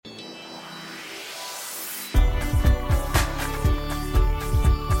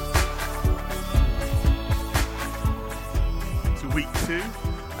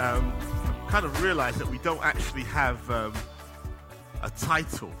Kind of realized that we don't actually have a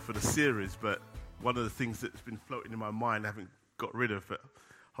title for the series, but one of the things that's been floating in my mind, I haven't got rid of, but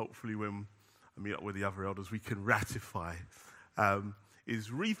hopefully when I meet up with the other elders, we can ratify, is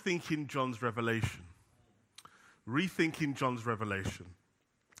rethinking John's Revelation. Rethinking John's Revelation.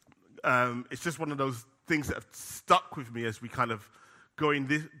 It's just one of those things that have stuck with me as we kind of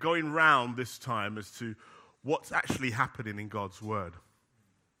going round this time as to what's actually happening in God's Word.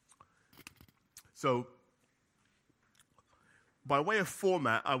 So, by way of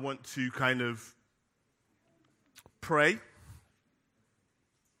format, I want to kind of pray.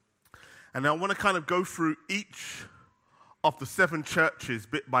 And I want to kind of go through each of the 7 churches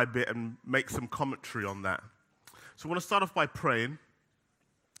bit by bit and make some commentary on that. So I want to start off by praying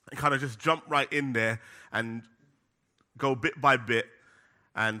and kind of just jump right in there and go bit by bit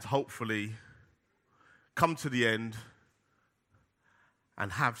and hopefully come to the end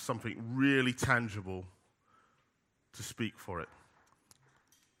and have something really tangible to speak for it.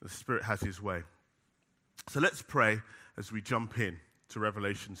 The Spirit has His way. So let's pray as we jump in to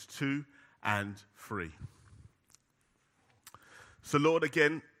Revelations 2 and 3. So Lord,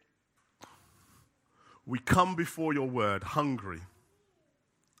 again, we come before your word hungry,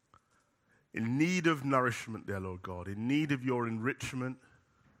 in need of nourishment, dear Lord God, in need of your enrichment.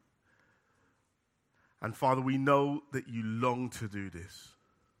 And Father, we know that you long to do this.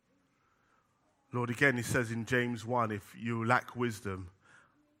 Lord, again, it says in James 1, if you lack wisdom,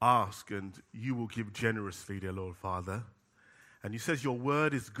 ask and you will give generously, dear Lord Father. And you says your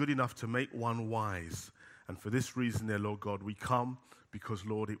word is good enough to make one wise. And for this reason, dear Lord God, we come because,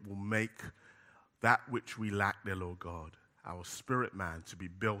 Lord, it will make that which we lack, dear Lord God, our spirit man, to be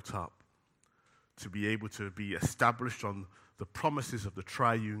built up, to be able to be established on the promises of the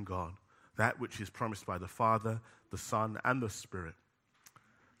triune God, that which is promised by the Father, the Son, and the Spirit,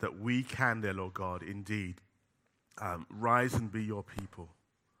 that we can, dear Lord God, indeed rise and be your people.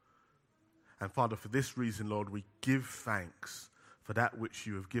 And Father, for this reason, Lord, we give thanks for that which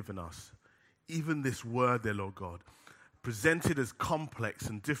you have given us. Even this word, dear Lord God, presented as complex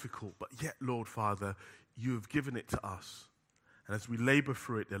and difficult, but yet, Lord Father, you have given it to us. And as we labor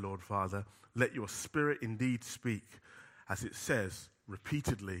through it, dear Lord Father, let your Spirit indeed speak, as it says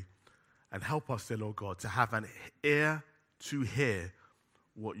repeatedly, and help us, dear Lord God, to have an ear to hear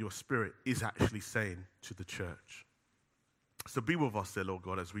what your Spirit is actually saying to the church. So be with us, dear Lord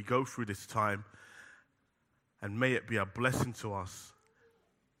God, as we go through this time, and may it be a blessing to us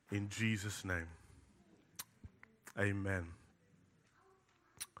in Jesus' name. Amen.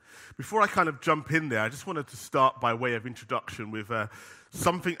 Before I kind of jump in there, I just wanted to start by way of introduction with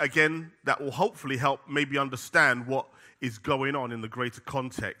something, again, that will hopefully help maybe understand what is going on in the greater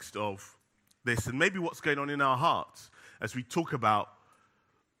context of this, and maybe what's going on in our hearts as we talk about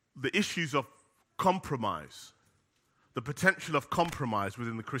the issues of compromise, the potential of compromise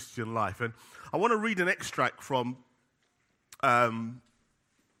within the Christian life. And I want to read an extract from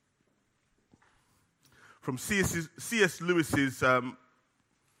C.S. Lewis's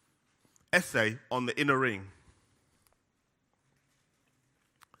essay on the inner ring.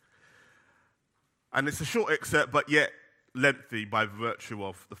 And it's a short excerpt, but yet lengthy by virtue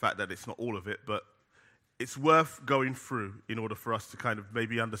of the fact that it's not all of it, but it's worth going through in order for us to kind of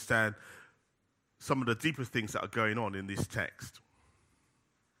maybe understand some of the deeper things that are going on in this text.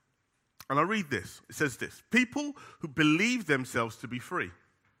 And I read this. It says this: people who believe themselves to be free,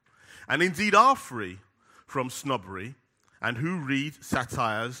 and indeed are free from snobbery, and who read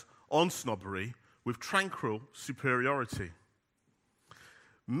satires on snobbery with tranquil superiority,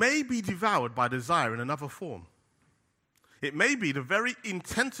 may be devoured by desire in another form. It may be the very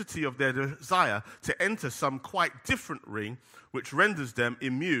intensity of their desire to enter some quite different ring which renders them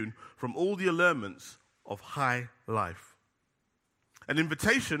immune from all the allurements of high life. An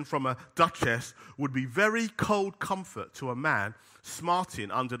invitation from a duchess would be very cold comfort to a man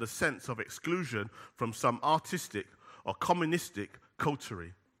smarting under the sense of exclusion from some artistic or communistic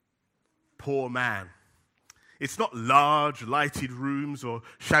coterie. Poor man. It's not large, lighted rooms or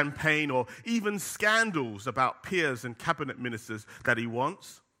champagne or even scandals about peers and cabinet ministers that he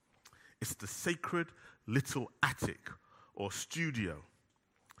wants. It's the sacred little attic or studio.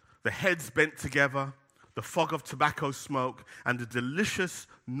 The heads bent together, the fog of tobacco smoke, and the delicious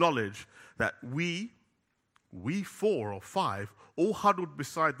knowledge that we 4 or 5, all huddled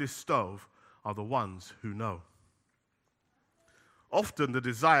beside this stove, are the ones who know. Often the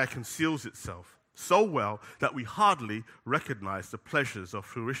desire conceals itself so well that we hardly recognize the pleasures of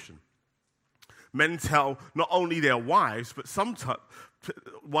fruition. Men tell not only their wives, but sometimes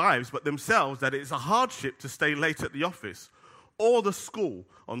themselves that it's a hardship to stay late at the office, or the school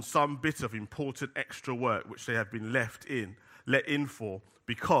on some bit of important extra work which they have been let in for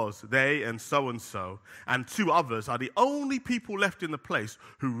because they and so and two others are the only people left in the place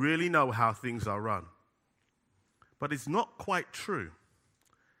who really know how things are run. But it's not quite true.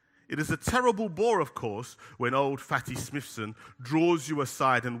 It is a terrible bore, of course, when old Fatty Smithson draws you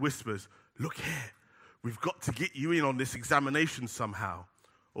aside and whispers, "Look here, we've got to get you in on this examination somehow."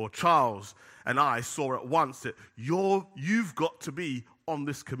 Or Charles and I saw at once that you've got to be on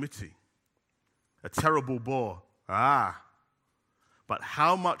this committee. A terrible bore. But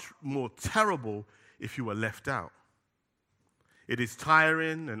how much more terrible if you were left out? It is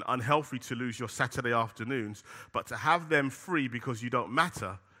tiring and unhealthy to lose your Saturday afternoons, but to have them free because you don't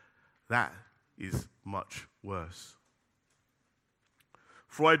matter, that is much worse.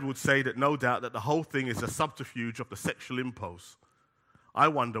 Freud would say that no doubt that the whole thing is a subterfuge of the sexual impulse. I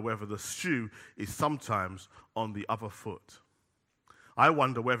wonder whether the shoe is sometimes on the other foot. I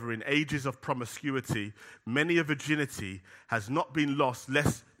wonder whether in ages of promiscuity, many a virginity has not been lost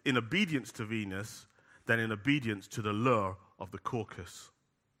less in obedience to Venus than in obedience to the lure of the Caucasus.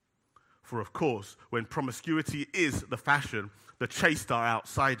 For of course, when promiscuity is the fashion, the chaste are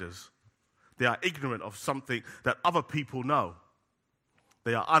outsiders. They are ignorant of something that other people know.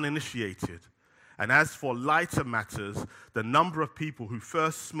 They are uninitiated. And as for lighter matters, the number of people who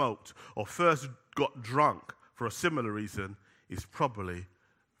first smoked or first got drunk for a similar reason is probably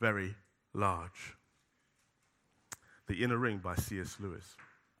very large. The Inner Ring by C.S. Lewis.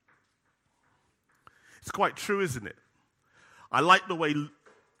 It's quite true, isn't it? I like the way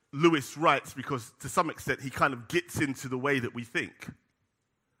Lewis writes because to some extent he kind of gets into the way that we think,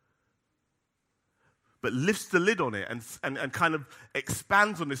 but lifts the lid on it and kind of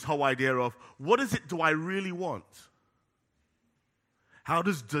expands on this whole idea of what is it do I really want? How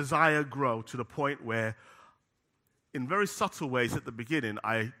does desire grow to the point where, in very subtle ways at the beginning,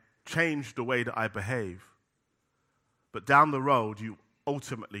 I change the way that I behave, but down the road you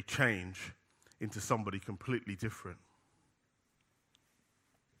ultimately change into somebody completely different.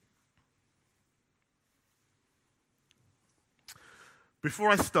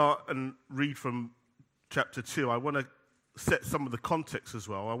 Before I start and read from chapter 2, I want to set some of the context as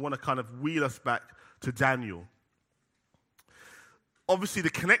well. I want to kind of wheel us back to Daniel. Obviously, the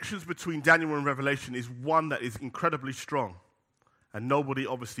connections between Daniel and Revelation is one that is incredibly strong, and nobody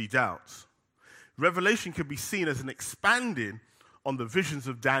obviously doubts. Revelation can be seen as an expanding on the visions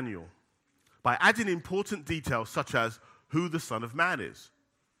of Daniel by adding important details such as who the Son of Man is.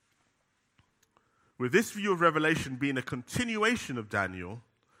 With this view of Revelation being a continuation of Daniel,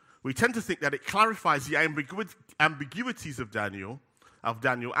 we tend to think that it clarifies the ambiguities of Daniel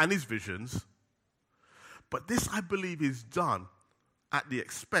and his visions. But this, I believe, is done at the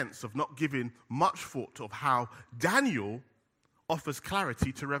expense of not giving much thought of how Daniel offers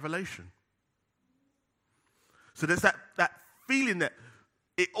clarity to Revelation. So there's that feeling that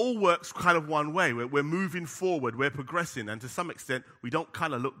it all works kind of one way. We're moving forward, we're progressing, and to some extent, we don't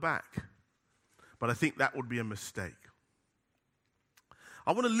kind of look back. But I think that would be a mistake.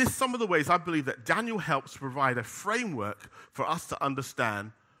 I want to list some of the ways I believe that Daniel helps provide a framework for us to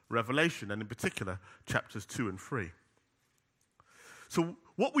understand Revelation, and in particular, chapters 2 and 3. So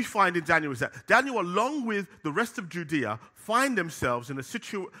what we find in Daniel is that Daniel, along with the rest of Judea, find themselves in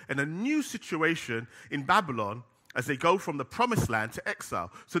a new situation in Babylon as they go from the promised land to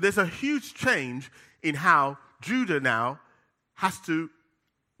exile. So there's a huge change in how Judah now has to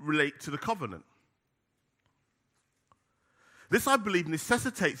relate to the covenant. This, I believe,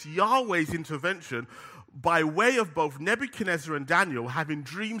 necessitates Yahweh's intervention by way of both Nebuchadnezzar and Daniel having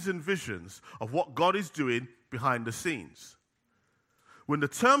dreams and visions of what God is doing behind the scenes. When the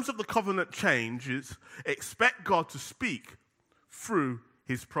terms of the covenant changes, expect God to speak through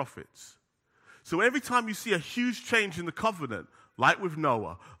his prophets. So every time you see a huge change in the covenant, like with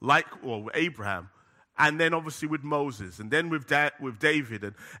Noah, with Abraham, and then obviously with Moses, and then with David,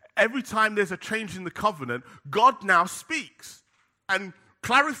 and every time there's a change in the covenant, God now speaks and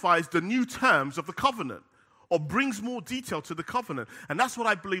clarifies the new terms of the covenant, or brings more detail to the covenant. And that's what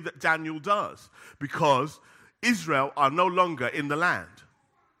I believe that Daniel does, because Israel are no longer in the land.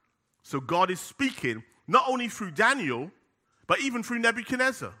 So God is speaking not only through Daniel, but even through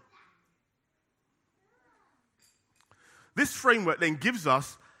Nebuchadnezzar. This framework then gives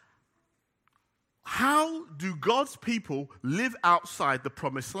us how do God's people live outside the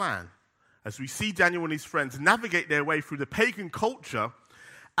promised land, as we see Daniel and his friends navigate their way through the pagan culture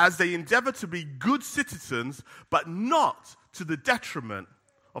as they endeavor to be good citizens, but not to the detriment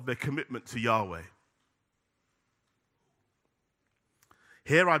of their commitment to Yahweh.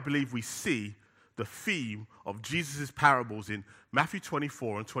 Here I believe we see the theme of Jesus' parables in Matthew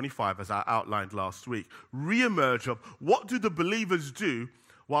 24 and 25, as I outlined last week. Re-emerge of what do the believers do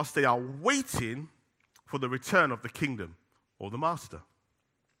whilst they are waiting for the return of the kingdom or the master.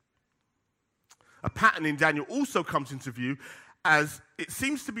 A pattern in Daniel also comes into view as it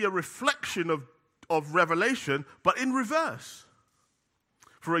seems to be a reflection of Revelation, but in reverse.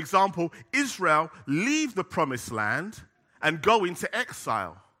 For example, Israel leave the promised land and go into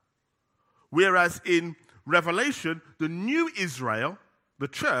exile. Whereas in Revelation, the new Israel, the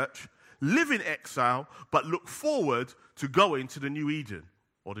church, live in exile, but look forward to going to the new Eden,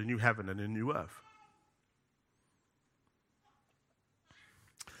 or the new heaven and the new earth.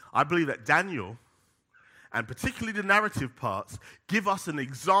 I believe that Daniel, and particularly the narrative parts, give us an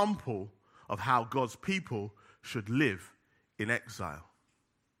example of how God's people should live in exile.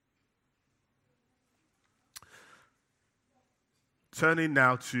 Turning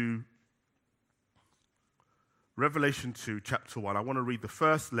now to Revelation 2, chapter 1, I want to read the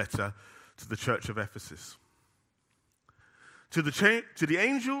first letter to the church of Ephesus. To the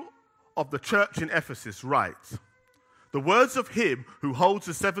angel of the church in Ephesus write, the words of him who holds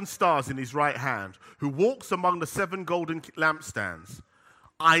the 7 stars in his right hand, who walks among the 7 golden lampstands.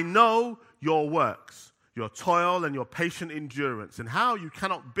 I know your works, your toil and your patient endurance, and how you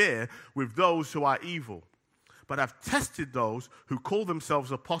cannot bear with those who are evil. But have tested those who call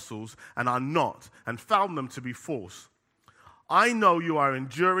themselves apostles and are not, and found them to be false. I know you are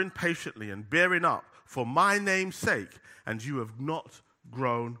enduring patiently and bearing up for my name's sake, and you have not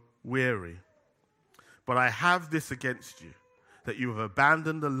grown weary. But I have this against you, that you have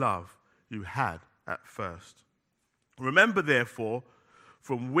abandoned the love you had at first. Remember, therefore,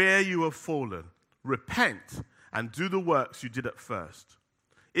 from where you have fallen, repent and do the works you did at first.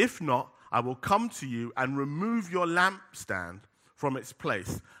 If not, I will come to you and remove your lampstand from its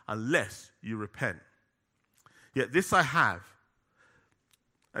place unless you repent. Yet this I have,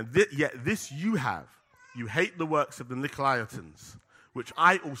 and yet this you have. You hate the works of the Nicolaitans, which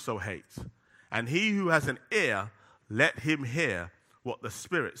I also hate. And he who has an ear, let him hear what the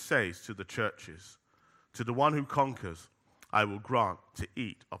Spirit says to the churches. To the one who conquers, I will grant to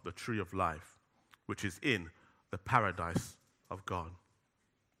eat of the tree of life, which is in the paradise of God.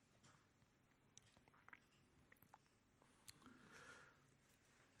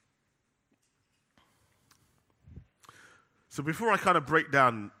 So before I kind of break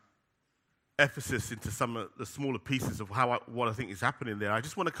down Ephesus into some of the smaller pieces of what I think is happening there, I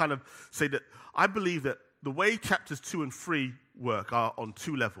just want to kind of say that I believe that the way chapters 2 and 3 work are on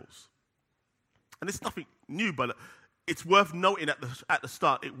 2 levels. And it's nothing new, but it's worth noting at the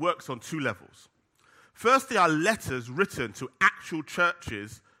start, it works on 2 levels. First, they are letters written to actual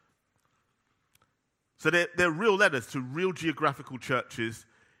churches. So they're real letters to real geographical churches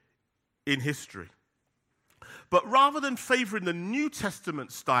in history. But rather than favoring the New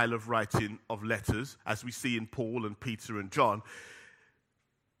Testament style of writing of letters, as we see in Paul and Peter and John,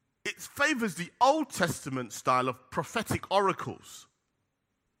 it favors the Old Testament style of prophetic oracles.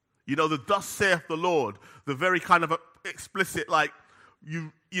 You know, the thus saith the Lord, the very kind of explicit, like,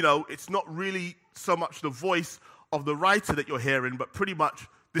 you know, it's not really so much the voice of the writer that you're hearing, but pretty much,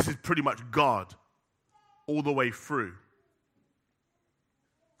 this is pretty much God all the way through.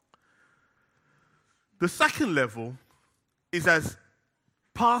 The second level is as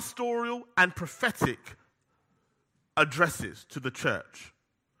pastoral and prophetic addresses to the church,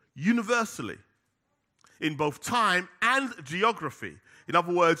 universally, in both time and geography. In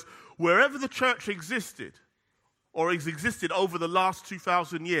other words, wherever the church existed, or has existed over the last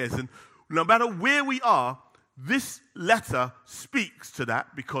 2,000 years, and no matter where we are, this letter speaks to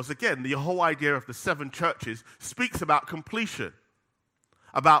that, because again, the whole idea of the 7 churches speaks about completion.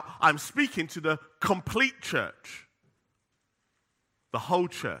 About, I'm speaking to the complete church, the whole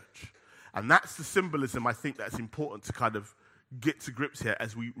church. And that's the symbolism I think that's important to kind of get to grips here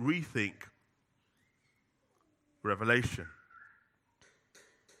as we rethink Revelation.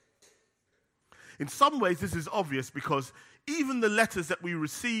 In some ways, this is obvious because even the letters that we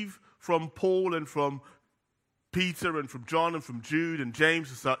receive from Paul and from Peter and from John and from Jude and James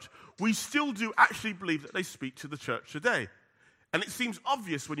and such, we still do actually believe that they speak to the church today. And it seems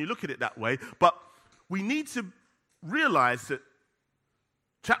obvious when you look at it that way, but we need to realize that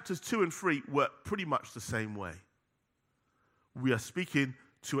chapters 2 and 3 work pretty much the same way. We are speaking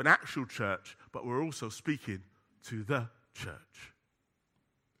to an actual church, but we're also speaking to the church.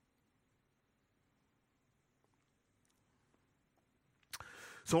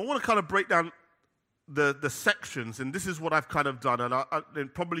 So I want to kind of break down the sections, and this is what I've kind of done, and I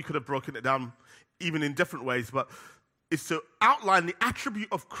probably could have broken it down even in different ways, but is to outline the attribute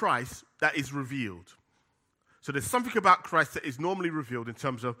of Christ that is revealed. So there's something about Christ that is normally revealed in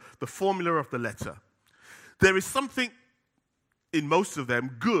terms of the formula of the letter. There is something in most of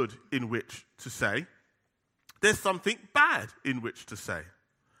them good in which to say. There's something bad in which to say.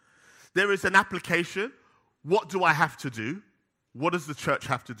 There is an application. What do I have to do? What does the church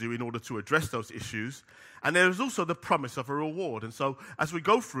have to do in order to address those issues? And there is also the promise of a reward. And so as we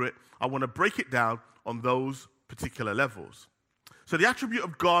go through it, I want to break it down on those particular levels. So the attribute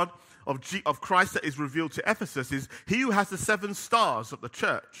of God, of Christ that is revealed to Ephesus is he who has the 7 stars of the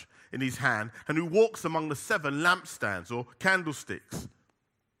church in his hand and who walks among the 7 lampstands or candlesticks.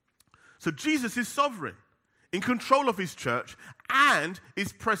 So Jesus is sovereign, in control of his church, and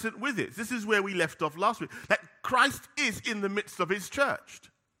is present with it. This is where we left off last week. That Christ is in the midst of his church,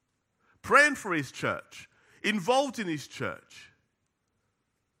 praying for his church, involved in his church.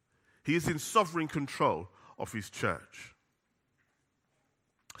 He is in sovereign control of his church.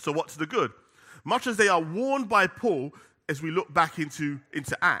 So what's the good? Much as they are warned by Paul, as we look back into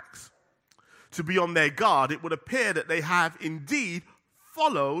Acts, to be on their guard, it would appear that they have indeed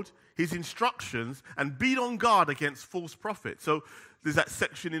followed his instructions and been on guard against false prophets. So there's that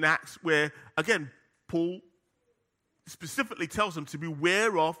section in Acts where, again, Paul specifically tells them to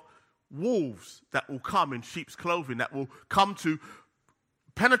beware of wolves that will come in sheep's clothing, that will come to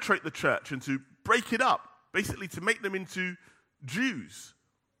penetrate the church and to break it up, basically to make them into Jews.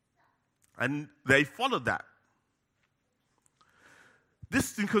 And they followed that.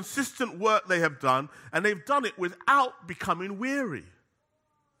 This inconsistent work they have done, and they've done it without becoming weary.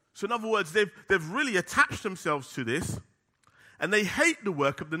 So in other words, they've really attached themselves to this, and they hate the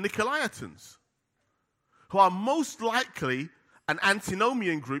work of the Nicolaitans, who are most likely an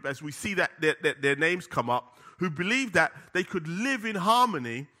antinomian group, as we see that their names come up, who believe that they could live in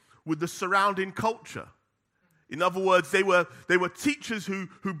harmony with the surrounding culture. In other words, they were teachers who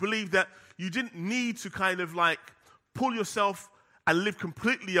believed that you didn't need to kind of like pull yourself and live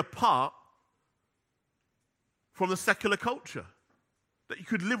completely apart from the secular culture. That you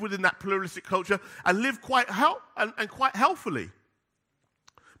could live within that pluralistic culture and live quite healthily.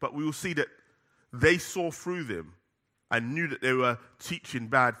 But we will see that they saw through them and knew that they were teaching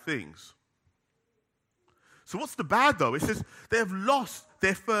bad things. So what's the bad, though? It says they have lost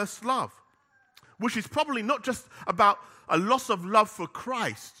their first love, which is probably not just about a loss of love for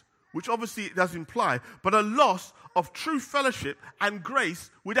Christ, which obviously it does imply, but a loss of true fellowship and grace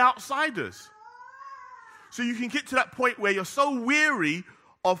with outsiders. So you can get to that point where you're so weary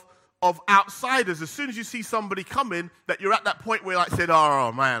of outsiders, as soon as you see somebody come in, that you're at that point where you like said,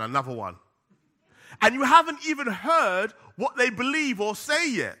 oh man, another one. And you haven't even heard what they believe or say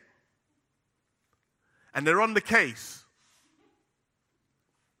yet. And they're on the case.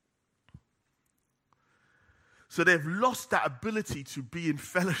 So they've lost that ability to be in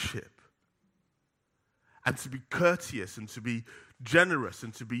fellowship and to be courteous and to be generous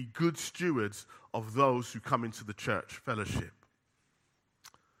and to be good stewards of those who come into the church fellowship.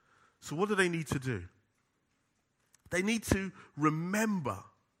 So what do they need to do? They need to remember,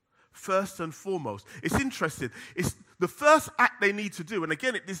 first and foremost. It's interesting. It's the first act they need to do, and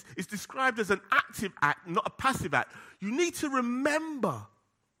again, it's described as an active act, not a passive act. You need to remember.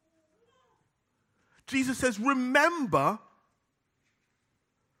 Jesus says, remember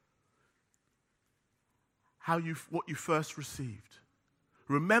what you first received.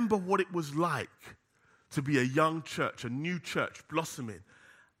 Remember what it was like to be a young church, a new church blossoming.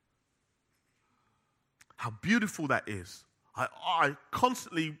 How beautiful that is. I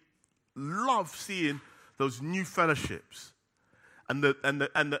constantly love seeing those new fellowships and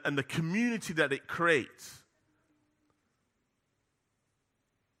the community that it creates.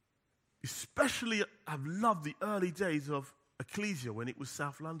 Especially, I've loved the early days of Ecclesia when it was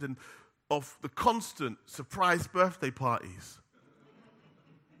South London, of the constant surprise birthday parties.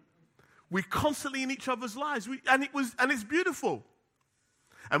 We're constantly in each other's lives, and it's beautiful.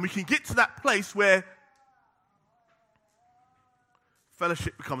 And we can get to that place where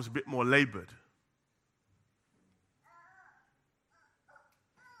fellowship becomes a bit more labored.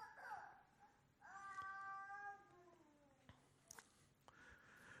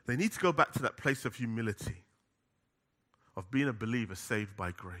 They need to go back to that place of humility, of being a believer saved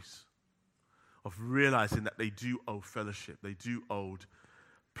by grace, of realizing that they do owe fellowship, they do owe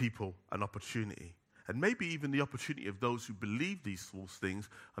people an opportunity, and maybe even the opportunity of those who believe these false things,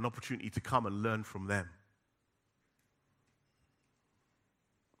 an opportunity to come and learn from them.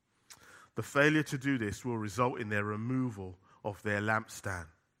 The failure to do this will result in their removal of their lampstand,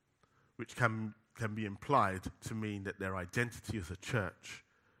 which can be implied to mean that their identity as a church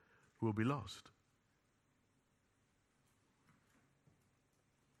will be lost.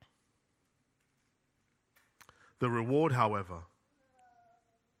 The reward, however,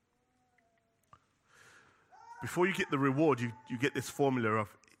 before you get the reward, you get this formula of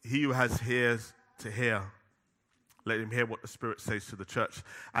he who has ears to hear, let him hear what the Spirit says to the church.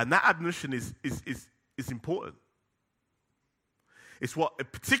 And that admonition is important. It's what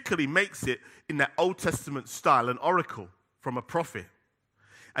it particularly makes it in that Old Testament style, an oracle from a prophet.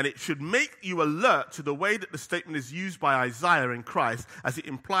 And it should make you alert to the way that the statement is used by Isaiah in Christ, as it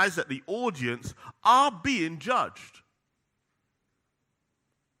implies that the audience are being judged.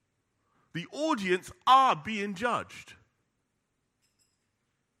 The audience are being judged.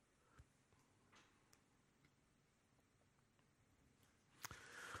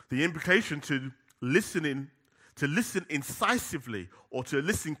 The implication to listen incisively or to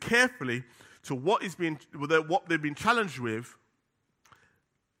listen carefully to what they've been challenged with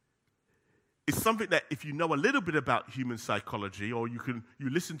is something that if you know a little bit about human psychology, or you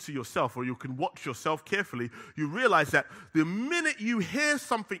listen to yourself, or you can watch yourself carefully, you realize that the minute you hear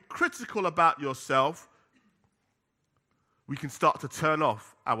something critical about yourself, we can start to turn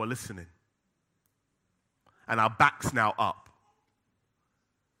off our listening. And our back's now up.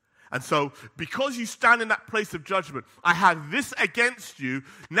 And so, because you stand in that place of judgment, I have this against you,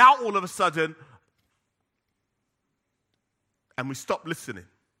 now all of a sudden, and we stop listening.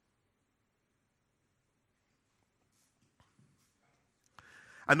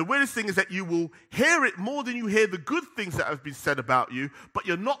 And the weirdest thing is that you will hear it more than you hear the good things that have been said about you, but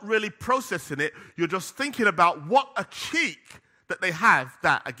you're not really processing it. You're just thinking about what a cheek that they have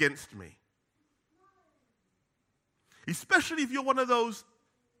that against me. Especially if you're one of those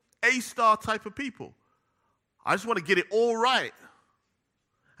A-star type of people. I just want to get it all right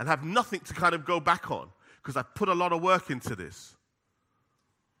and have nothing to kind of go back on because I put a lot of work into this.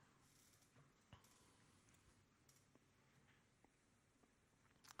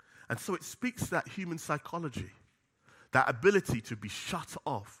 And so it speaks to that human psychology, that ability to be shut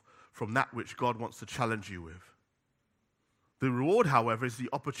off from that which God wants to challenge you with. The reward, however, is the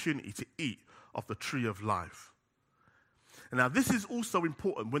opportunity to eat of the tree of life. And now this is also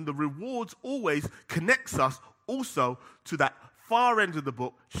important when the rewards always connects us also to that far end of the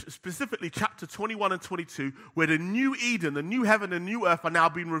book, specifically chapter 21 and 22, where the new Eden, the new heaven and new earth are now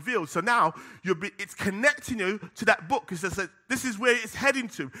being revealed. So now it's connecting you to that book because this is where it's heading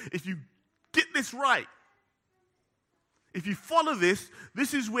to. If you get this right, if you follow this,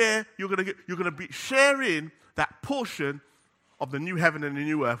 this is where you're going to be sharing that portion of the new heaven and the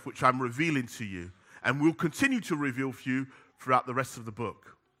new earth, which I'm revealing to you, and will continue to reveal for you throughout the rest of the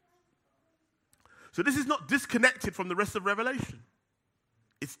book. So this is not disconnected from the rest of Revelation.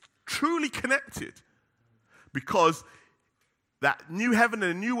 It's truly connected because that new heaven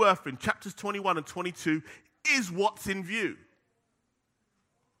and new earth in chapters 21 and 22 is what's in view.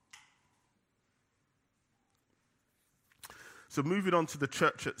 So moving on to the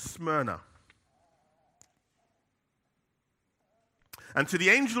church at Smyrna. And to the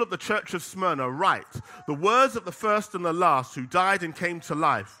angel of the church of Smyrna write, the words of the first and the last who died and came to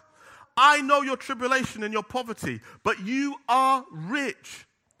life. I know your tribulation and your poverty, but you are rich.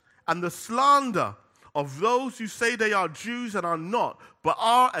 And the slander of those who say they are Jews and are not, but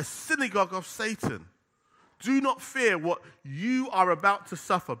are a synagogue of Satan. Do not fear what you are about to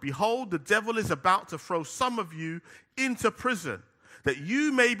suffer. Behold, the devil is about to throw some of you into prison, that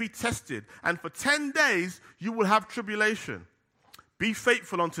you may be tested. And for 10 days you will have tribulation. Be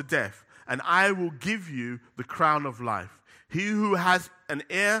faithful unto death, and I will give you the crown of life. He who has an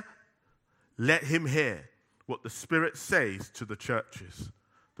ear, let him hear what the Spirit says to the churches.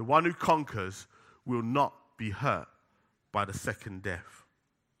 The one who conquers will not be hurt by the second death.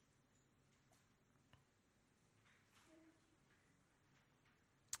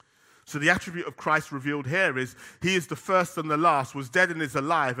 So the attribute of Christ revealed here is he is the first and the last, was dead and is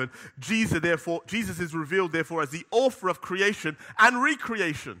alive. And Jesus is revealed therefore as the author of creation and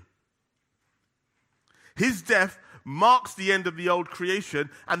recreation. His death marks the end of the old creation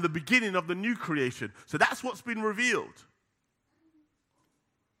and the beginning of the new creation. So that's what's been revealed.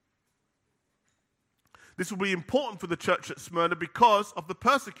 This will be important for the church at Smyrna because of the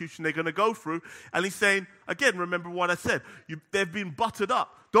persecution they're going to go through. And he's saying, again, remember what I said. They've been buttered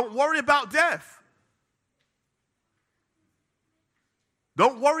up. Don't worry about death.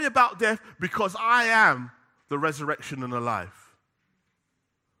 Don't worry about death because I am the resurrection and the life.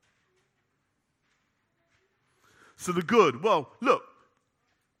 So the good, well, look,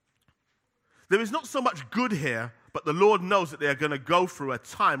 there is not so much good here, but the Lord knows that they are going to go through a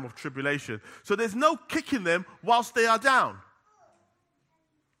time of tribulation. So there's no kicking them whilst they are down.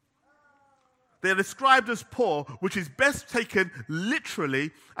 They are described as poor, which is best taken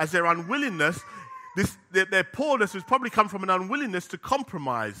literally as their unwillingness Their poorness has probably come from an unwillingness to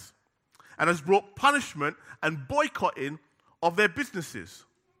compromise and has brought punishment and boycotting of their businesses.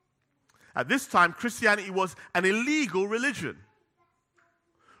 At this time, Christianity was an illegal religion.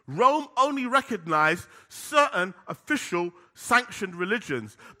 Rome only recognized certain official sanctioned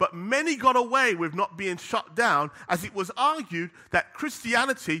religions, but many got away with not being shut down, as it was argued that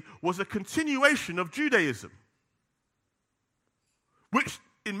Christianity was a continuation of Judaism, which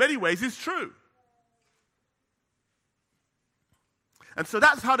in many ways is true. And so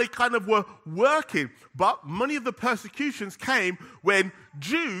that's how they kind of were working. But many of the persecutions came when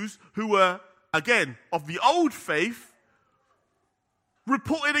Jews who were, again, of the old faith,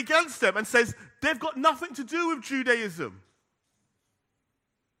 reported against them and says, they've got nothing to do with Judaism.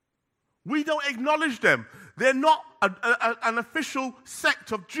 We don't acknowledge them. They're not an official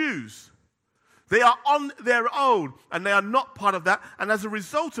sect of Jews. They are on their own, and they are not part of that. And as a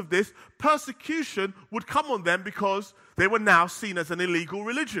result of this, persecution would come on them because they were now seen as an illegal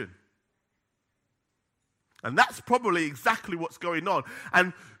religion. And that's probably exactly what's going on.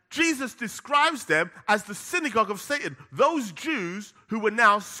 And Jesus describes them as the synagogue of Satan, those Jews who were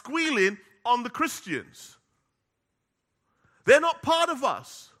now squealing on the Christians. They're not part of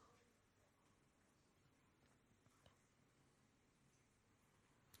us.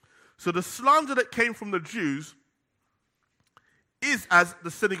 So the slander that came from the Jews is as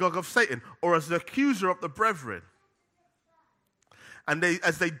the synagogue of Satan, or as the accuser of the brethren. And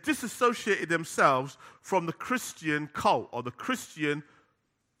as they disassociated themselves from the Christian cult or the Christian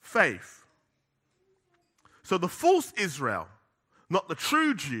faith. So the false Israel, not the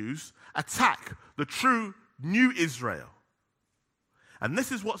true Jews, attack the true new Israel. And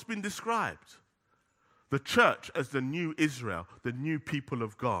this is what's been described. The church as the new Israel, the new people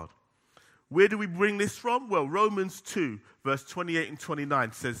of God. Where do we bring this from? Well, Romans 2, verse 28 and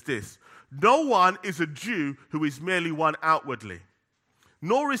 29 says this. No one is a Jew who is merely one outwardly,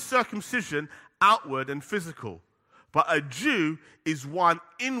 nor is circumcision outward and physical, but a Jew is one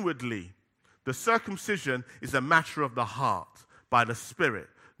inwardly. The circumcision is a matter of the heart, by the Spirit,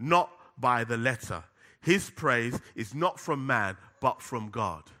 not by the letter. His praise is not from man, but from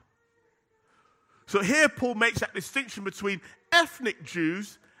God. So here Paul makes that distinction between ethnic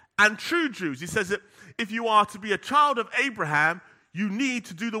Jews and true Jews. He says that if you are to be a child of Abraham, you need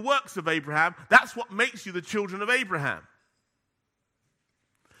to do the works of Abraham. That's what makes you the children of Abraham.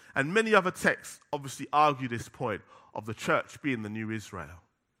 And many other texts obviously argue this point of the church being the new Israel.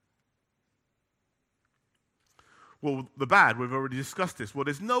 Well, the bad, we've already discussed this. Well,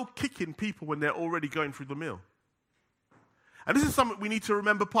 there's no kicking people when they're already going through the mill. And this is something we need to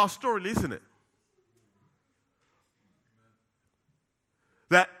remember pastorally, isn't it?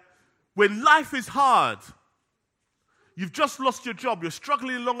 That when life is hard, you've just lost your job, you're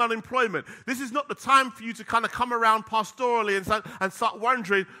struggling along unemployment, this is not the time for you to kind of come around pastorally and start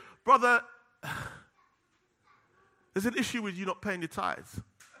wondering, brother, there's an issue with you not paying your tithes.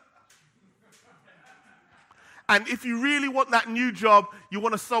 And if you really want that new job, you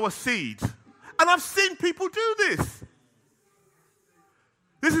want to sow a seed. And I've seen people do this.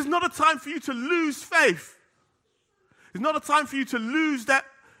 This is not a time for you to lose faith. It's not a time for you to lose that.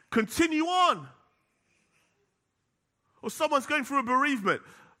 Continue on. Or someone's going through a bereavement.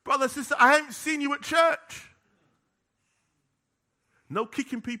 Brother, sister, I haven't seen you at church. No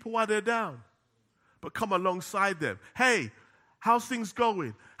kicking people while they're down, but come alongside them. Hey, how's things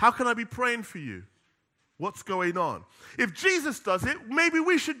going? How can I be praying for you? What's going on? If Jesus does it, maybe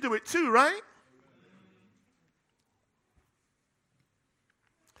we should do it too, right?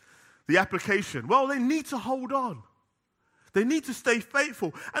 The application. Well, they need to hold on. They need to stay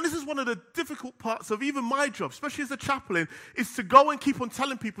faithful. And this is one of the difficult parts of even my job, especially as a chaplain, is to go and keep on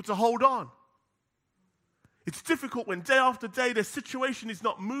telling people to hold on. It's difficult when day after day their situation is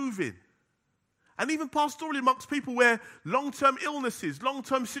not moving. And even pastorally amongst people where long-term illnesses,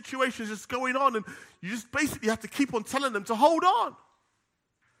 long-term situations is going on, and you just basically have to keep on telling them to hold on.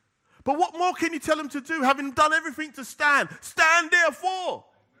 But what more can you tell them to do, having done everything to stand? Stand therefore.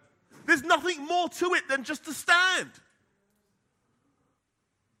 There's nothing more to it than just to stand.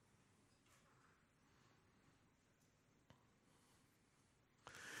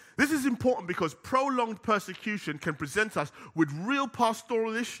 This is important because prolonged persecution can present us with real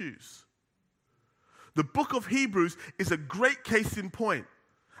pastoral issues. The book of Hebrews is a great case in point,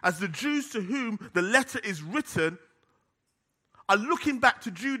 as the Jews to whom the letter is written are looking back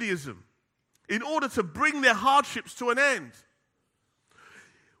to Judaism in order to bring their hardships to an end.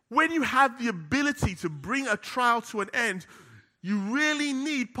 When you have the ability to bring a trial to an end, you really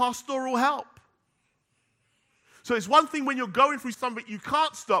need pastoral help. So it's one thing when you're going through something you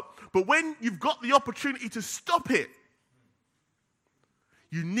can't stop, but when you've got the opportunity to stop it,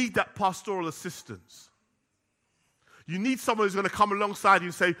 you need that pastoral assistance. You need someone who's going to come alongside you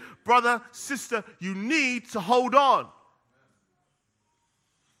and say, brother, sister, you need to hold on.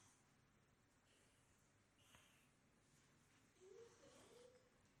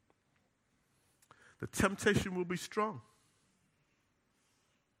 The temptation will be strong.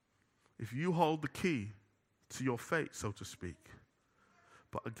 If you hold the key to your fate, so to speak.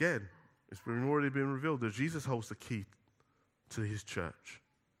 But again, it's already been revealed that Jesus holds the key to his church.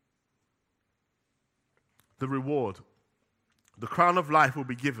 The reward, the crown of life will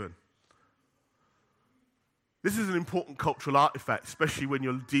be given. This is an important cultural artifact, especially when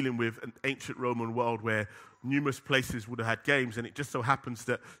you're dealing with an ancient Roman world where numerous places would have had games, and it just so happens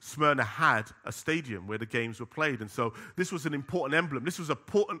that Smyrna had a stadium where the games were played. And so this was an important emblem. This was an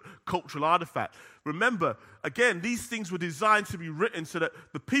important cultural artifact. Remember, again, these things were designed to be written so that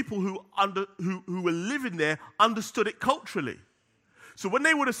the people who were living there understood it culturally. So when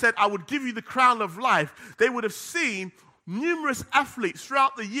they would have said, I would give you the crown of life, they would have seen numerous athletes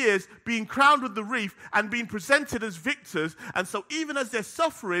throughout the years being crowned with the wreath and being presented as victors. And so even as they're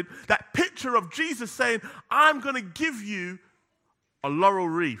suffering, that picture of Jesus saying, I'm going to give you a laurel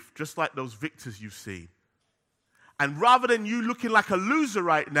wreath, just like those victors you've seen. And rather than you looking like a loser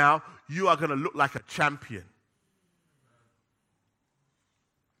right now, you are going to look like a champion.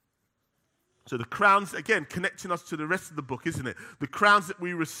 So the crowns, again, connecting us to the rest of the book, isn't it? The crowns that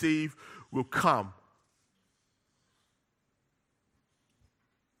we receive will come.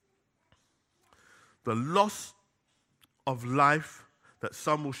 The loss of life that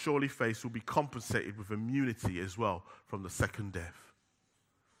some will surely face will be compensated with immunity as well from the second death.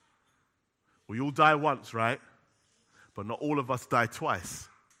 We all die once, right? But not all of us die twice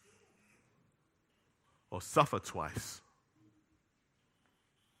or suffer twice.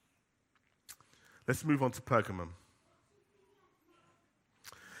 Let's move on to Pergamum.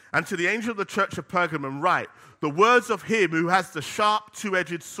 And to the angel of the church of Pergamum write, the words of him who has the sharp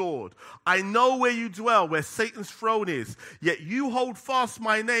two-edged sword. I know where you dwell, where Satan's throne is, yet you hold fast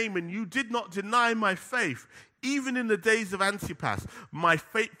my name, and you did not deny my faith, even in the days of Antipas, my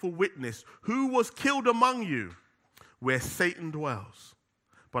faithful witness, who was killed among you, where Satan dwells.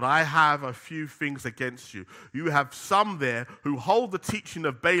 But I have a few things against you. You have some there who hold the teaching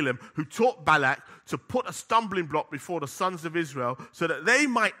of Balaam, who taught Balak to put a stumbling block before the sons of Israel so that they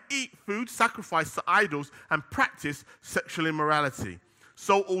might eat food sacrificed to idols and practice sexual immorality.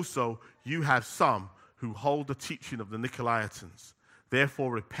 So also you have some who hold the teaching of the Nicolaitans.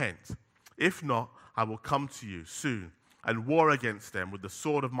 Therefore repent. If not, I will come to you soon and war against them with the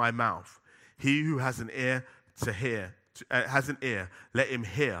sword of my mouth. He who has an ear to hear, let him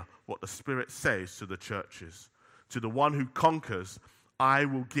hear what the Spirit says to the churches. To the one who conquers, I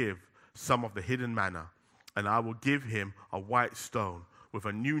will give some of the hidden manna, and I will give him a white stone with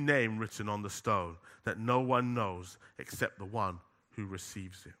a new name written on the stone that no one knows except the one who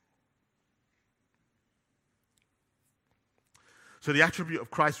receives it. So the attribute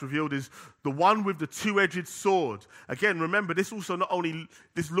of Christ revealed is the one with the two-edged sword. Again, remember, this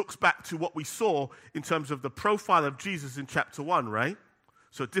looks back to what we saw in terms of the profile of Jesus in chapter 1, right?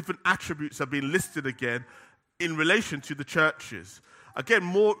 So different attributes have been listed again in relation to the churches. Again,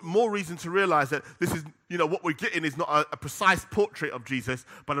 more reason to realize that this is, what we're getting is not a precise portrait of Jesus,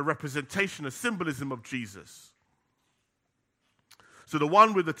 but a representation, a symbolism of Jesus. So the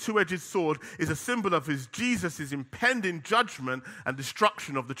one with the two-edged sword is a symbol of Jesus' impending judgment and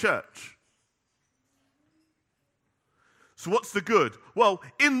destruction of the church. So what's the good? Well,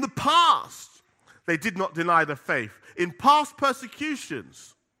 in the past, they did not deny the faith. In past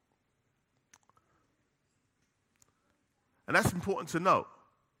persecutions. And that's important to note.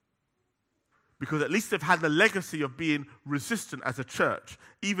 Because at least they've had the legacy of being resistant as a church.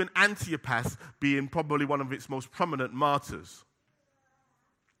 Even Antipas being probably one of its most prominent martyrs.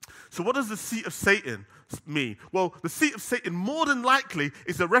 So what does the seat of Satan mean? Well, the seat of Satan more than likely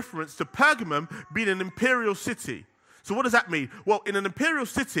is a reference to Pergamum being an imperial city. So what does that mean? Well, in an imperial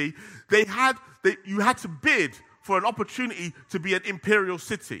city, you had to bid for an opportunity to be an imperial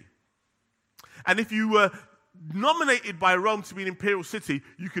city. And if you were nominated by Rome to be an imperial city,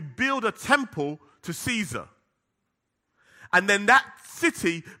 you could build a temple to Caesar. And then that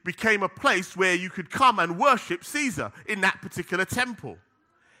city became a place where you could come and worship Caesar in that particular temple.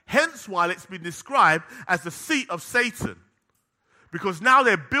 Hence why it's been described as the seat of Satan. Because now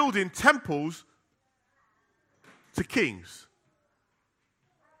they're building temples to kings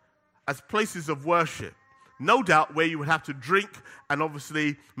as places of worship. No doubt where you would have to drink and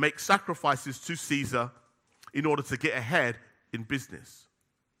obviously make sacrifices to Caesar in order to get ahead in business.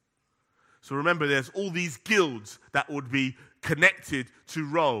 So remember, there's all these guilds that would be connected to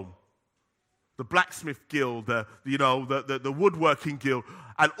Rome. The blacksmith guild, the woodworking guild.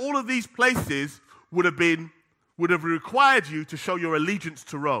 And all of these places would have required you to show your allegiance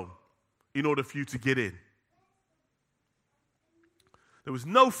to Rome in order for you to get in. There was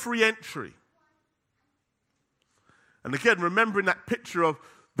no free entry. And again, remembering that picture of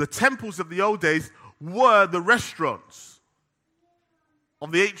the temples of the old days were the restaurants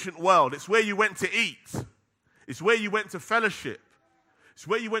of the ancient world. It's where you went to eat. It's where you went to fellowship. It's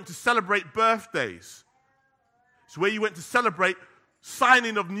where you went to celebrate birthdays. It's where you went to celebrate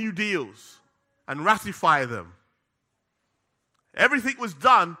signing of new deals and ratify them. Everything was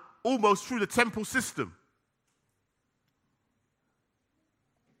done almost through the temple system.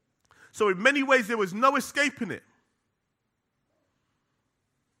 So in many ways, there was no escaping it.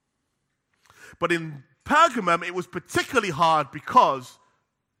 But in Pergamum, it was particularly hard because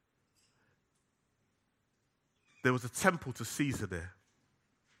there was a temple to Caesar there.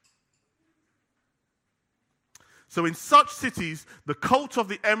 So in such cities, the cult of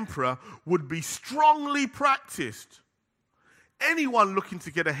the emperor would be strongly practiced. Anyone looking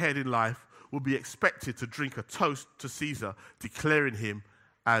to get ahead in life would be expected to drink a toast to Caesar, declaring him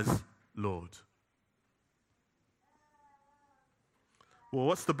as Lord. Well,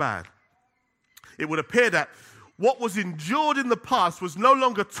 what's the bad? It would appear that what was endured in the past was no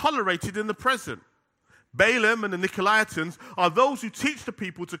longer tolerated in the present. Balaam and the Nicolaitans are those who teach the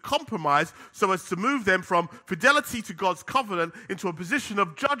people to compromise so as to move them from fidelity to God's covenant into a position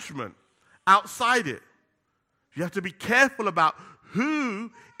of judgment outside it. You have to be careful about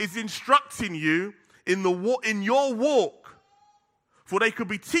who is instructing you in your walk, for they could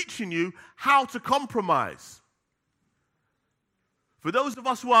be teaching you how to compromise. For those of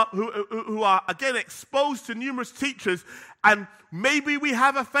us who are again exposed to numerous teachers, and maybe we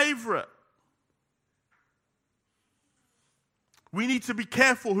have a favorite, we need to be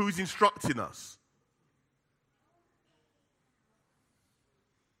careful who's instructing us.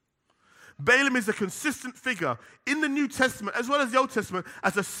 Balaam is a consistent figure in the New Testament as well as the Old Testament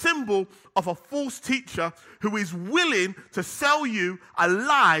as a symbol of a false teacher who is willing to sell you a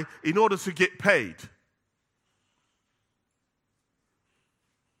lie in order to get paid.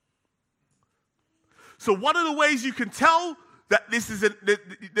 So one of the ways you can tell that this is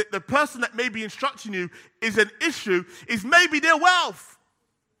the person that may be instructing you is an issue is maybe their wealth.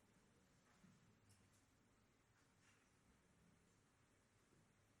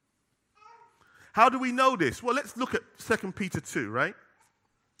 How do we know this? Well, let's look at 2 Peter 2, right?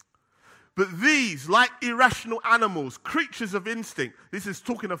 But these, like irrational animals, creatures of instinct, this is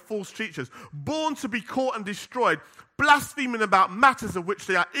talking of false teachers, born to be caught and destroyed, blaspheming about matters of which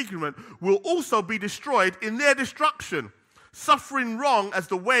they are ignorant, will also be destroyed in their destruction, suffering wrong as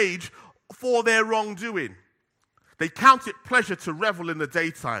the wage for their wrongdoing. They count it pleasure to revel in the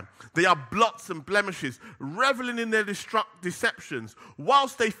daytime. They are blots and blemishes, reveling in their deceptions,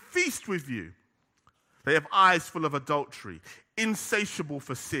 whilst they feast with you. They have eyes full of adultery, insatiable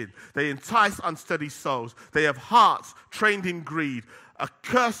for sin. They entice unsteady souls. They have hearts trained in greed,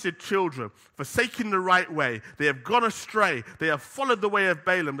 accursed children, forsaking the right way. They have gone astray. They have followed the way of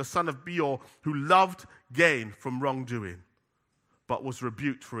Balaam, the son of Beor, who loved gain from wrongdoing, but was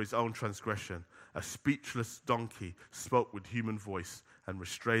rebuked for his own transgression. A speechless donkey spoke with human voice and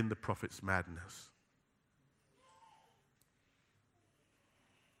restrained the prophet's madness.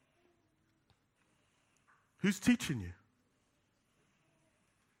 Who's teaching you?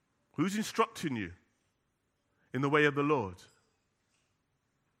 Who's instructing you in the way of the Lord?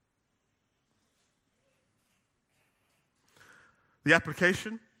 The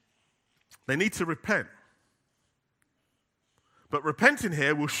application? They need to repent. But repenting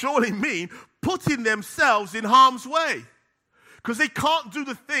here will surely mean putting themselves in harm's way, because they can't do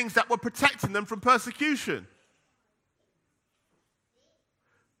the things that were protecting them from persecution.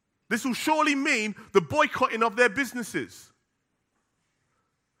 This will surely mean the boycotting of their businesses.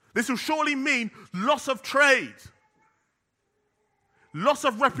 This will surely mean loss of trade, loss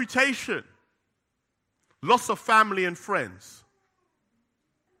of reputation, loss of family and friends.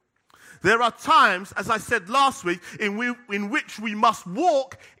 There are times, as I said last week, in which we must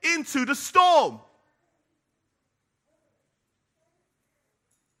walk into the storm.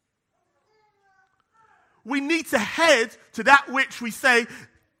 We need to head to that which we say,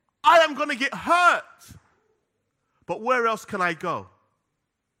 I am going to get hurt, but where else can I go?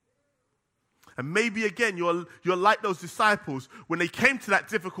 And maybe again, you're like those disciples when they came to that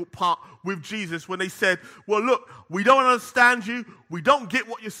difficult part with Jesus, when they said, well, look, we don't understand you, we don't get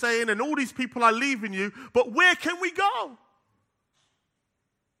what you're saying, and all these people are leaving you, but where can we go?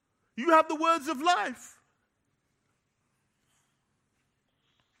 You have the words of life.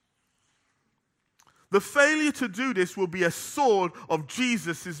 The failure to do this will be a sword of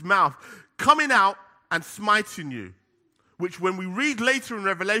Jesus' mouth coming out and smiting you, which when we read later in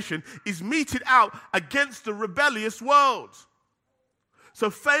Revelation is meted out against the rebellious world. So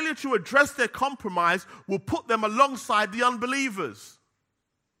failure to address their compromise will put them alongside the unbelievers.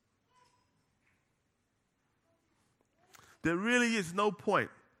 There really is no point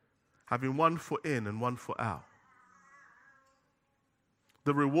having one foot in and one foot out.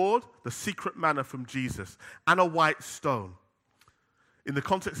 The reward, the secret manna from Jesus, and a white stone. In the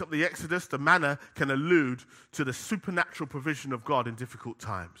context of the Exodus, the manna can allude to the supernatural provision of God in difficult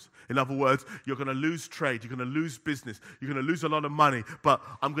times. In other words, you're going to lose trade, you're going to lose business, you're going to lose a lot of money, but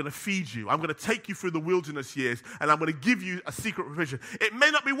I'm going to feed you. I'm going to take you through the wilderness years, and I'm going to give you a secret provision. It may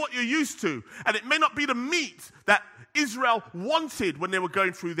not be what you're used to, and it may not be the meat that Israel wanted when they were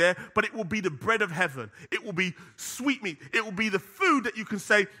going through there, but it will be the bread of heaven. It will be sweet meat. It will be the food that you can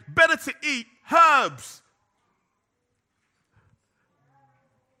say, better to eat herbs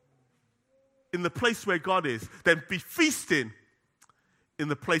in the place where God is than be feasting in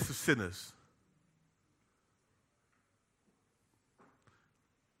the place of sinners.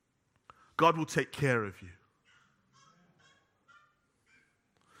 God will take care of you.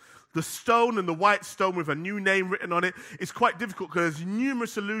 The stone and the white stone with a new name written on it is quite difficult because there's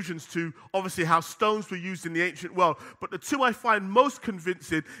numerous allusions to obviously how stones were used in the ancient world. But the two I find most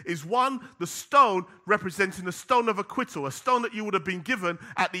convincing is one, the stone representing the stone of acquittal, a stone that you would have been given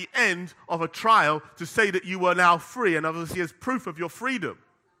at the end of a trial to say that you were now free, and obviously as proof of your freedom,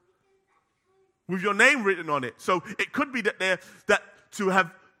 with your name written on it. So it could be that to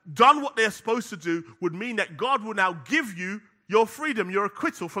have done what they're supposed to do would mean that God will now give you your freedom, your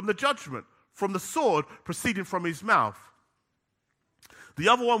acquittal from the judgment, from the sword proceeding from his mouth. The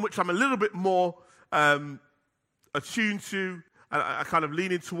other one, which I'm a little bit more attuned to, and I kind of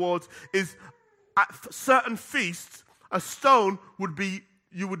leaning towards, is at certain feasts, a stone would be,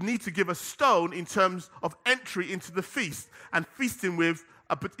 you would need to give a stone in terms of entry into the feast and feasting with,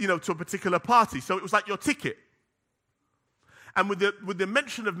 to a particular party. So it was like your ticket. And with the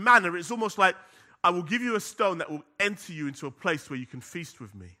mention of manna, it's almost like, I will give you a stone that will enter you into a place where you can feast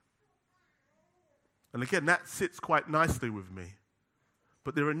with me. And again, that sits quite nicely with me.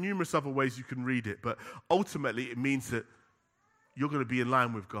 But there are numerous other ways you can read it. But ultimately, it means that you're going to be in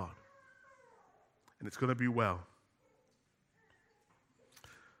line with God. And it's going to be well.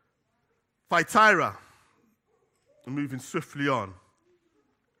 Thyatira, moving swiftly on.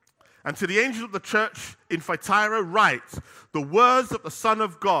 And to the angel of the church in Thyatira write the words of the Son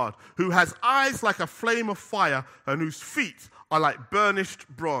of God, who has eyes like a flame of fire and whose feet are like burnished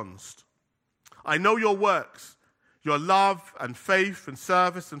bronze. I know your works, your love and faith and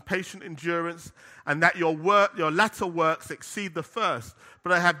service and patient endurance, and that your latter works exceed the first.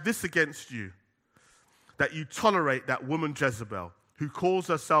 But I have this against you, that you tolerate that woman Jezebel, who calls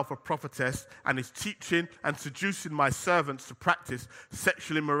herself a prophetess and is teaching and seducing my servants to practice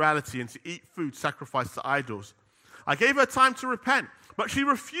sexual immorality and to eat food sacrificed to idols. I gave her time to repent, but she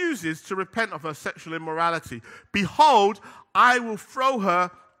refuses to repent of her sexual immorality. Behold, I will throw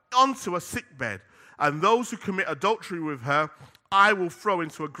her onto a sickbed, and those who commit adultery with her I will throw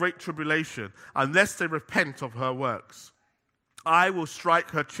into a great tribulation, unless they repent of her works. I will strike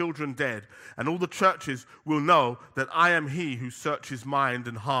her children dead, and all the churches will know that I am he who searches mind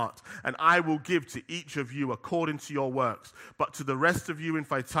and heart, and I will give to each of you according to your works. But to the rest of you in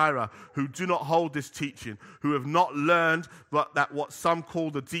Thyatira who do not hold this teaching, who have not learned that what some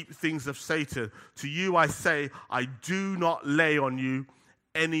call the deep things of Satan, to you I say, I do not lay on you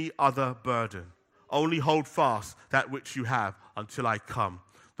any other burden. Only hold fast that which you have until I come.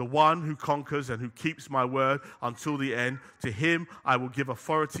 The one who conquers and who keeps my word until the end, to him I will give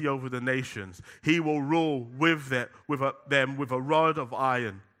authority over the nations. He will rule with them with a rod of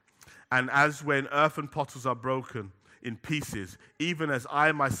iron. And as when earthen potters are broken in pieces, even as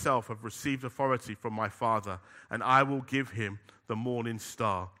I myself have received authority from my Father, and I will give him the morning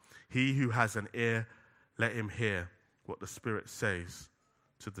star. He who has an ear, let him hear what the Spirit says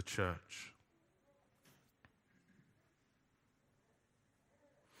to the church.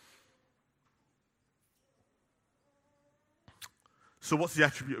 So what's the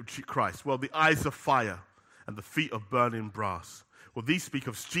attribute of Christ? Well, the eyes of fire and the feet of burning brass. Well, these speak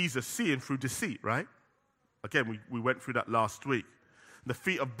of Jesus seeing through deceit, right? Again, we went through that last week. The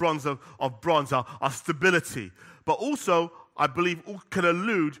feet of bronze are stability. But also, I believe, can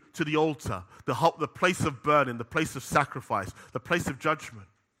allude to the altar, the place of burning, the place of sacrifice, the place of judgment.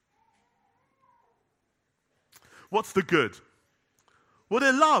 What's the good? Well,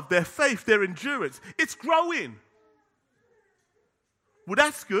 their love, their faith, their endurance, it's growing. Well,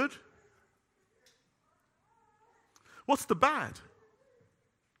 that's good. What's the bad?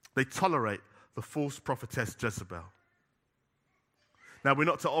 They tolerate the false prophetess Jezebel. Now, we're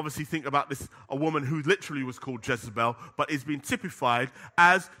not to obviously think about this, a woman who literally was called Jezebel, but is being typified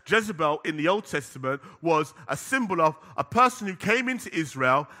as Jezebel in the Old Testament was a symbol of a person who came into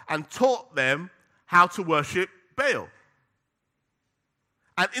Israel and taught them how to worship Baal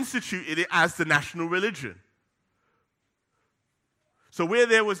and instituted it as the national religion. So where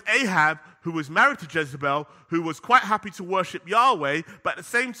there was Ahab, who was married to Jezebel, who was quite happy to worship Yahweh, but at the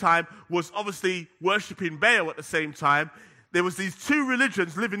same time was obviously worshiping Baal at the same time, there was these two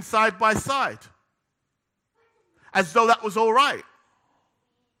religions living side by side, as though that was all right.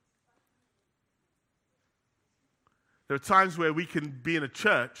 There are times where we can be in a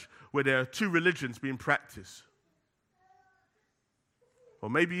church where there are two religions being practiced, or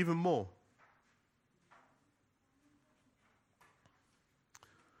maybe even more.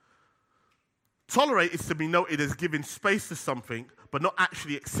 Tolerate is to be noted as giving space to something, but not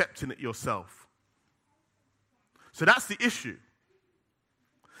actually accepting it yourself. So that's the issue.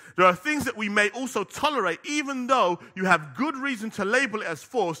 There are things that we may also tolerate, even though you have good reason to label it as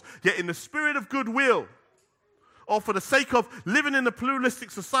false, yet in the spirit of goodwill, or for the sake of living in a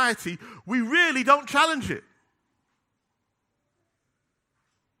pluralistic society, we really don't challenge it.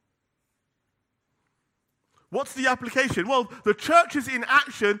 What's the application? Well, the church's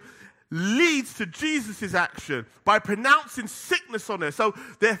inaction leads to Jesus' action by pronouncing sickness on her. So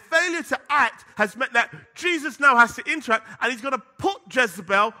their failure to act has meant that Jesus now has to interact, and he's going to put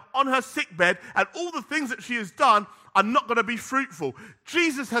Jezebel on her sickbed, and all the things that she has done are not going to be fruitful.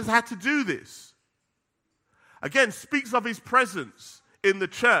 Jesus has had to do this. Again, speaks of his presence in the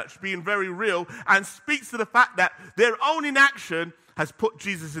church being very real, and speaks to the fact that their own inaction has put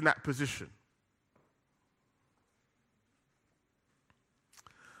Jesus in that position.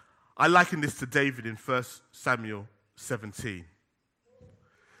 I liken this to David in 1 Samuel 17.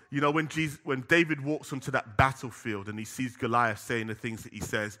 You know, when David walks onto that battlefield and he sees Goliath saying the things that he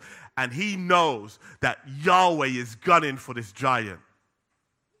says, and he knows that Yahweh is gunning for this giant.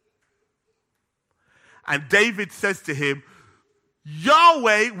 And David says to him,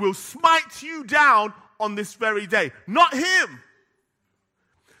 Yahweh will smite you down on this very day, not him.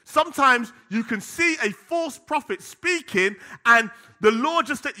 Sometimes you can see a false prophet speaking, and the Lord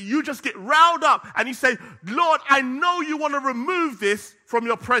you just get riled up, and you say, Lord, I know you want to remove this from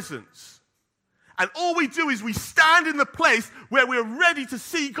your presence. And all we do is we stand in the place where we're ready to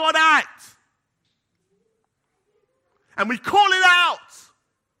see God act. And we call it out.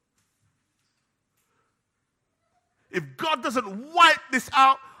 If God doesn't wipe this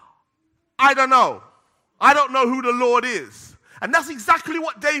out, I don't know. I don't know who the Lord is. And that's exactly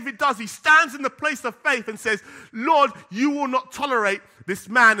what David does. He stands in the place of faith and says, Lord, you will not tolerate this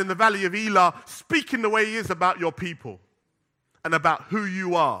man in the valley of Elah speaking the way he is about your people and about who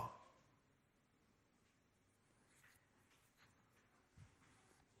you are.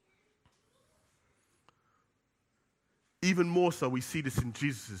 Even more so, we see this in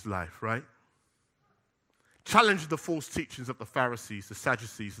Jesus' life, right? Challenged the false teachings of the Pharisees, the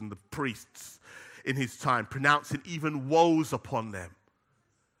Sadducees, and the priests in his time, pronouncing even woes upon them.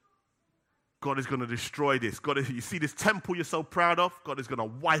 God is going to destroy this. You see this temple you're so proud of? God is going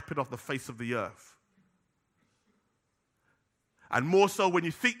to wipe it off the face of the earth. And more so, when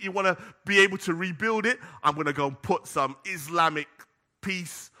you think you want to be able to rebuild it, I'm going to go and put some Islamic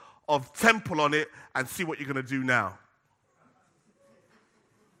piece of temple on it and see what you're going to do now.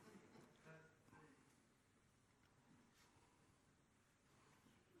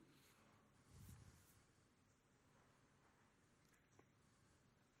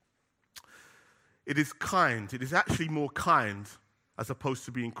 It is kind, it is actually more kind, as opposed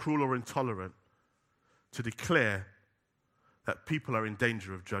to being cruel or intolerant, to declare that people are in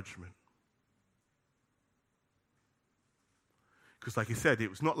danger of judgment. Because like he said, it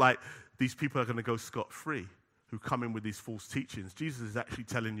was not like these people are going to go scot-free who come in with these false teachings. Jesus is actually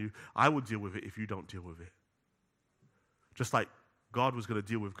telling you, I will deal with it if you don't deal with it. Just like God was going to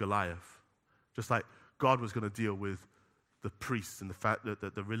deal with Goliath. Just like God was going to deal with the priests and the fact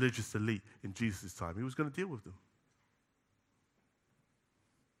that the religious elite in Jesus' time. He was going to deal with them.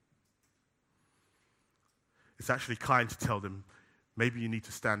 It's actually kind to tell them, maybe you need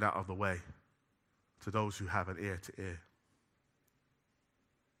to stand out of the way to those who have an ear to ear.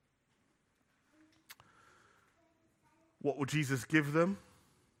 what would Jesus give them?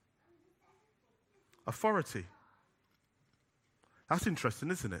 Authority. That's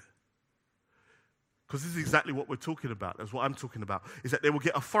interesting, isn't it? Because this is exactly what we're talking about. That's what I'm talking about, is that they will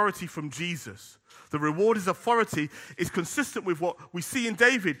get authority from Jesus. The reward is authority is consistent with what we see in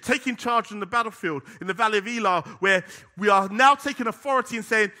David, taking charge on the battlefield in the valley of Elah, where we are now taking authority and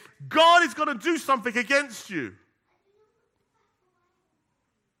saying, God is going to do something against you.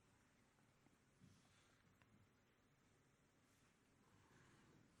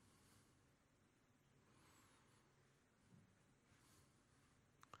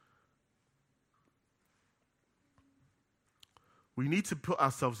 We need to put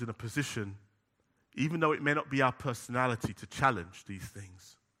ourselves in a position, even though it may not be our personality, to challenge these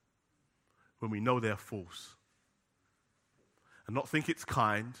things when we know they're false. And not think it's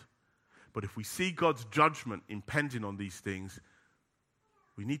kind, but if we see God's judgment impending on these things,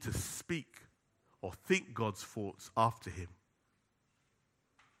 we need to speak or think God's thoughts after him.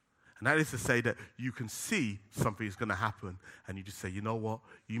 And that is to say that you can see something is going to happen, and you just say, you know what,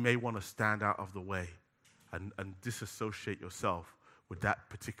 you may want to stand out of the way and disassociate yourself with that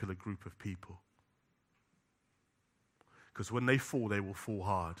particular group of people. Because when they will fall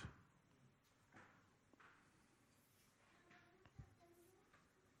hard.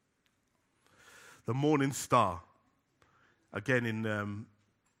 The morning star, again,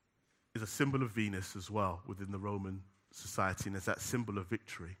 is a symbol of Venus as well within the Roman society, and it's that symbol of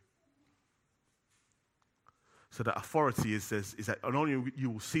victory. So that authority is that not only you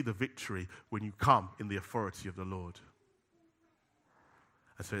will see the victory when you come in the authority of the Lord.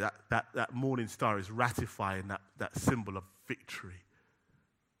 And so that morning star is ratifying that symbol of victory.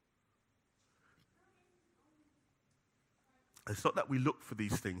 It's not that we look for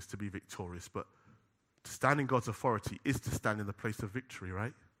these things to be victorious, but to stand in God's authority is to stand in the place of victory,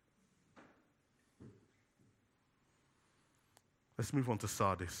 right? Let's move on to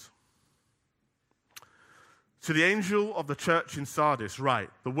Sardis. To the angel of the church in Sardis,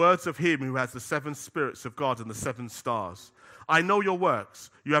 write the words of him who has the 7 spirits of God and the 7 stars. I know your works.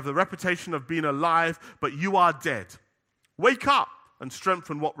 You have the reputation of being alive, but you are dead. Wake up and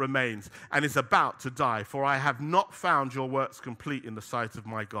strengthen what remains and is about to die, for I have not found your works complete in the sight of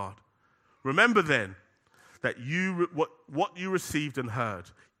my God. Remember then that what you received and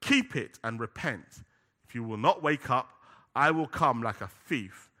heard. Keep it and repent. If you will not wake up, I will come like a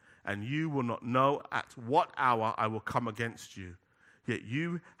thief, and you will not know at what hour I will come against you. Yet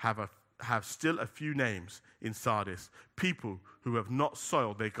you have still a few names in Sardis, people who have not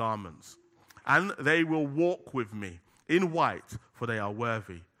soiled their garments. And they will walk with me in white, for they are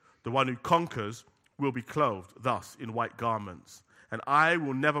worthy. The one who conquers will be clothed thus in white garments. And I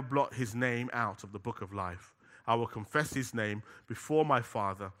will never blot his name out of the book of life. I will confess his name before my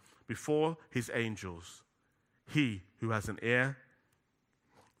Father, before his angels. He who has an ear,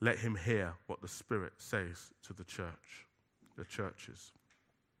 let him hear what the Spirit says to the churches.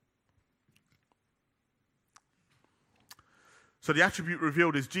 So the attribute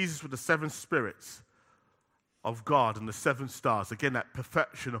revealed is Jesus with the 7 spirits of God and the 7 stars. Again, that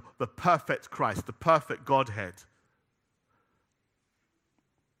perfection of the perfect Christ, the perfect Godhead.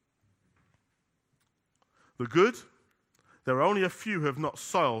 The good, there are only a few who have not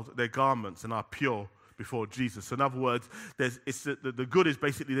soiled their garments and are pure before Jesus. So in other words, the good is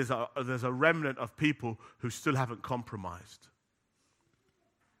basically there's a remnant of people who still haven't compromised.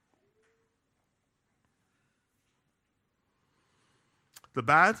 The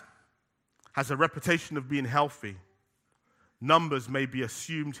bad has a reputation of being healthy. Numbers may be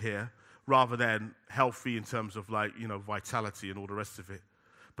assumed here rather than healthy in terms of vitality and all the rest of it.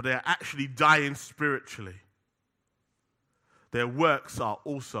 But they are actually dying spiritually. Their works are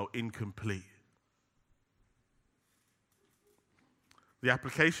also incomplete. The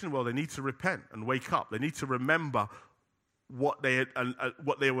application, well, they need to repent and wake up. They need to remember what they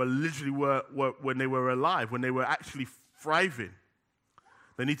were literally were when they were alive, when they were actually thriving.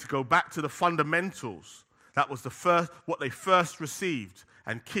 They need to go back to the fundamentals. That was what they first received,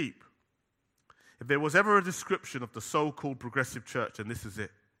 and keep. If there was ever a description of the so-called progressive church, then this is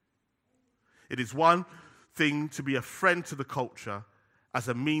it. It is one thing to be a friend to the culture as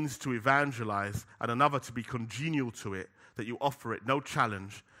a means to evangelize, and another to be congenial to it, that you offer it no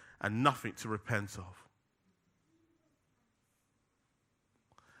challenge and nothing to repent of.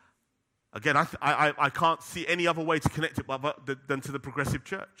 Again, I can't see any other way to connect it than to the progressive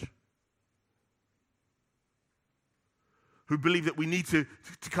church, who believe that we need to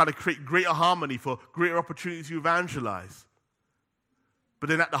kind of create greater harmony for greater opportunities to evangelize. But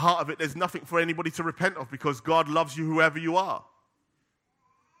then at the heart of it, there's nothing for anybody to repent of, because God loves you whoever you are.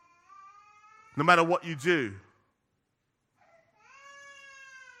 No matter what you do.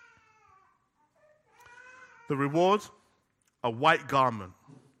 The reward, a white garment,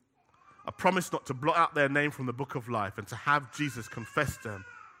 a promise not to blot out their name from the book of life and to have Jesus confess them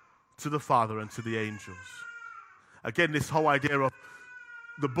to the Father and to the angels. Again, this whole idea of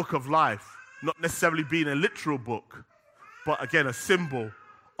the book of life not necessarily being a literal book, but again, a symbol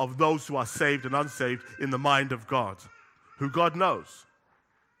of those who are saved and unsaved in the mind of God, who God knows.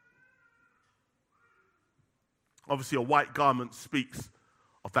 Obviously, a white garment speaks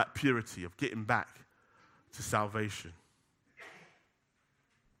of that purity, of getting back to salvation.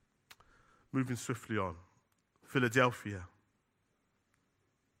 Moving swiftly on. Philadelphia.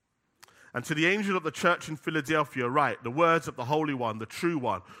 And to the angel of the church in Philadelphia write the words of the Holy One, the true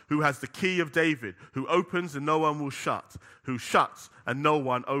one, who has the key of David, who opens and no one will shut, who shuts and no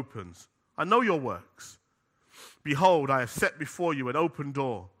one opens. I know your works. Behold, I have set before you an open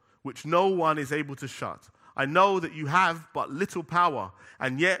door, which no one is able to shut. I know that you have but little power,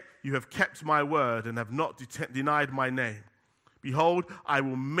 and yet you have kept my word and have not denied my name. Behold, I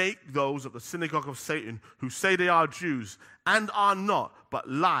will make those of the synagogue of Satan who say they are Jews and are not, but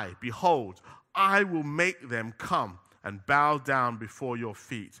lie. Behold, I will make them come and bow down before your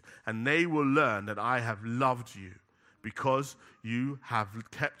feet, and they will learn that I have loved you, because you have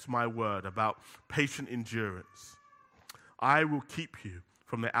kept my word about patient endurance. I will keep you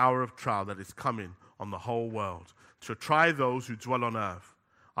from the hour of trial that is coming on the whole world, to try those who dwell on earth.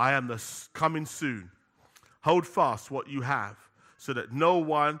 I am coming soon. Hold fast what you have, so that no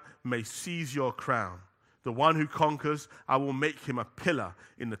one may seize your crown. The one who conquers, I will make him a pillar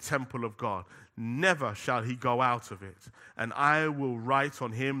in the temple of God. Never shall he go out of it. And I will write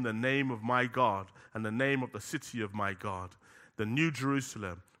on him the name of my God and the name of the city of my God, the new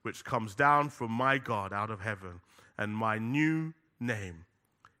Jerusalem, which comes down from my God out of heaven, and my new name.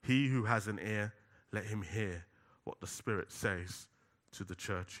 He who has an ear, let him hear what the Spirit says to the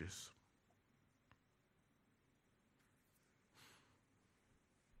churches.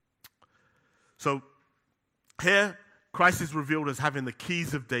 So here, Christ is revealed as having the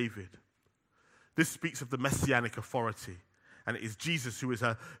keys of David. This speaks of the messianic authority. And it is Jesus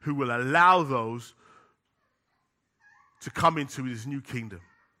who will allow those to come into his new kingdom.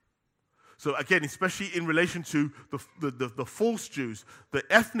 So again, especially in relation to the false Jews, the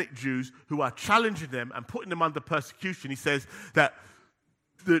ethnic Jews who are challenging them and putting them under persecution, he says that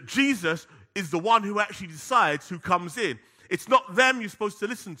Jesus is the one who actually decides who comes in. It's not them you're supposed to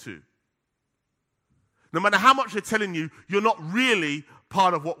listen to. No matter how much they're telling you, you're not really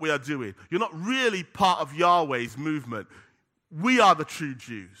part of what we are doing. You're not really part of Yahweh's movement. We are the true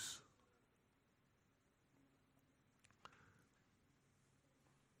Jews.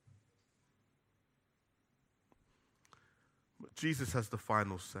 But Jesus has the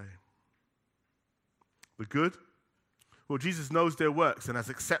final say. The good? Well, Jesus knows their works and has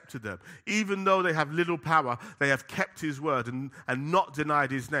accepted them. Even though they have little power, they have kept his word and not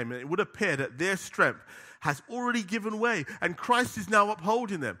denied his name. And it would appear that their strength has already given way, and Christ is now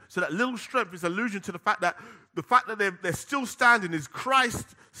upholding them. So that little strength is allusion to the fact that they're still standing is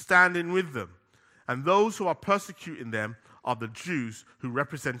Christ standing with them. And those who are persecuting them are the Jews who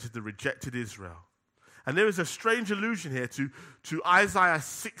represented the rejected Israel. And there is a strange allusion here to Isaiah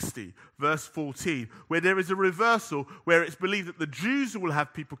 60, verse 14, where there is a reversal where it's believed that the Jews will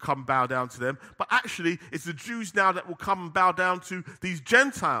have people come bow down to them, but actually it's the Jews now that will come and bow down to these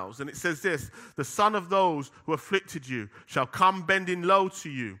Gentiles. And it says this, the son of those who afflicted you shall come bending low to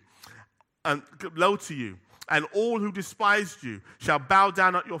you, and all who despised you shall bow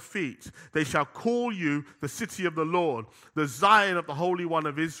down at your feet. They shall call you the city of the Lord, the Zion of the Holy One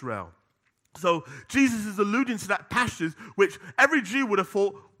of Israel. So Jesus is alluding to that passage which every Jew would have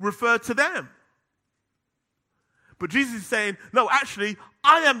thought referred to them. But Jesus is saying, no, actually,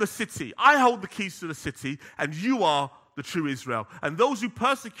 I am the city. I hold the keys to the city, and you are the true Israel. And those who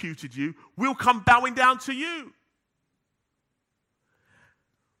persecuted you will come bowing down to you.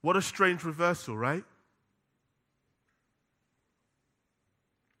 What a strange reversal, right?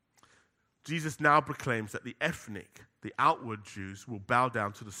 Jesus now proclaims that the ethnic, the outward Jews will bow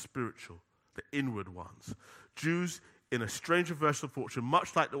down to the spiritual, the inward ones. Jews in a strange reversal of fortune,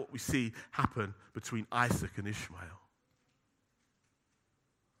 much like what we see happen between Isaac and Ishmael.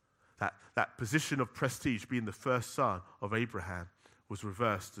 That position of prestige, being the first son of Abraham, was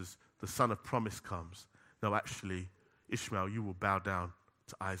reversed as the son of promise comes. No, actually, Ishmael, you will bow down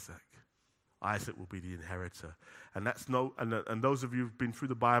to Isaac. Isaac will be the inheritor. And and those of you who've been through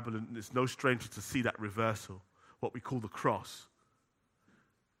the Bible, and it's no stranger to see that reversal, what we call the cross.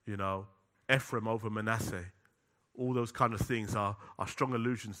 You know, Ephraim over Manasseh. All those kind of things are strong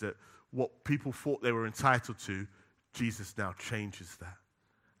allusions that what people thought they were entitled to, Jesus now changes that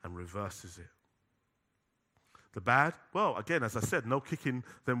and reverses it. The bad? Well, again, as I said, no kicking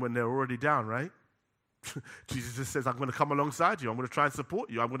them when they're already down, right? Jesus just says, I'm going to come alongside you. I'm going to try and support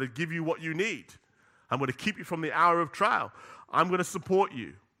you. I'm going to give you what you need. I'm going to keep you from the hour of trial. I'm going to support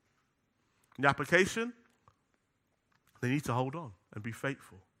you. In the application, they need to hold on and be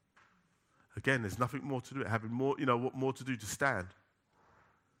faithful. Again, there's nothing more to do. Having more, what more to do to stand.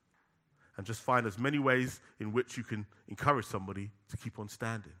 And just find as many ways in which you can encourage somebody to keep on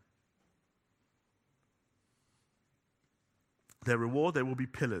standing. Their reward, they will be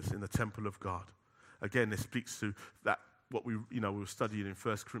pillars in the temple of God. Again, this speaks to that what we were studying in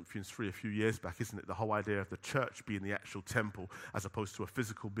 1 Corinthians 3 a few years back, isn't it? The whole idea of the church being the actual temple as opposed to a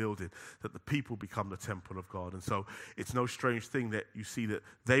physical building, that the people become the temple of God. And so it's no strange thing that you see that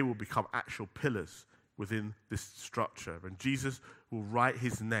they will become actual pillars within this structure. And Jesus will write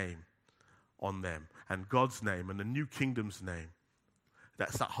his name on them, and God's name, and the new kingdom's name.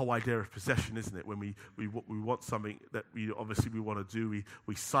 That's that whole idea of possession, isn't it? When we want something that we want to do,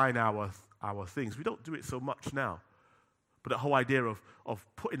 we sign our things. We don't do it so much now. But that whole idea of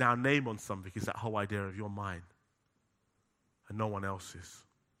putting our name on something is that whole idea of your mine and no one else's.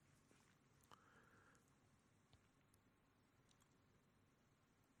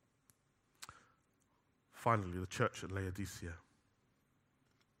 Finally, the church at Laodicea.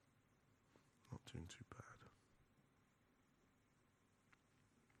 Not doing too bad.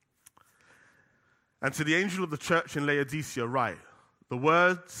 And to the angel of the church in Laodicea write, the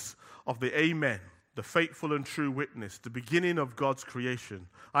words of the Amen, the faithful and true witness, the beginning of God's creation.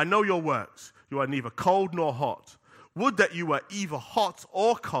 I know your works. You are neither cold nor hot. Would that you were either hot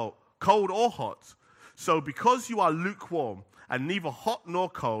or cold or hot. So because you are lukewarm and neither hot nor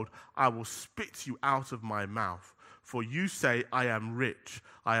cold, I will spit you out of my mouth. For you say, I am rich,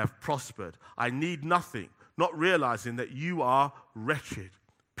 I have prospered, I need nothing, not realizing that you are wretched,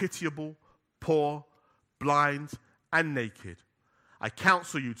 pitiable, poor, blind, and naked. I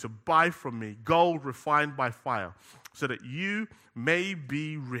counsel you to buy from me gold refined by fire, so that you may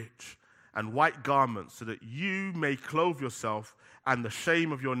be rich, and white garments, so that you may clothe yourself, and the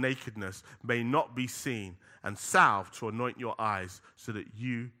shame of your nakedness may not be seen, and salve to anoint your eyes, so that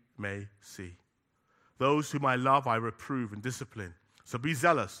you may see. Those whom I love I reprove and discipline. So be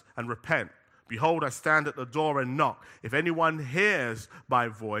zealous and repent. Behold, I stand at the door and knock. If anyone hears my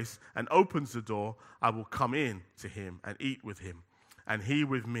voice and opens the door, I will come in to him and eat with him, and he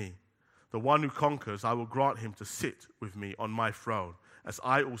with me. The one who conquers, I will grant him to sit with me on my throne, as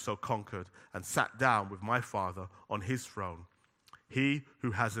I also conquered and sat down with my Father on his throne. He who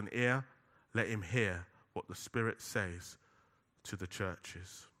has an ear, let him hear what the Spirit says to the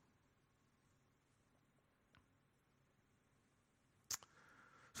churches.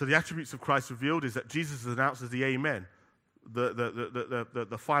 So the attributes of Christ revealed is that Jesus is announced as the Amen,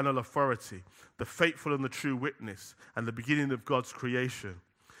 the final authority, the faithful and the true witness, and the beginning of God's creation.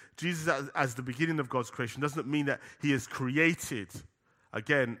 Jesus as the beginning of God's creation doesn't mean that he is created.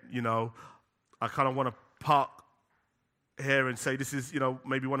 Again, I kind of want to park here and say this is,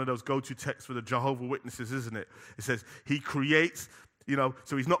 maybe one of those go-to texts for the Jehovah's Witnesses, isn't it? It says he creates,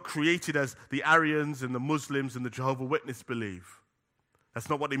 so he's not created as the Aryans and the Muslims and the Jehovah's Witnesses believe. That's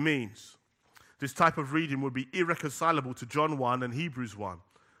not what it means. This type of reading would be irreconcilable to John 1 and Hebrews 1.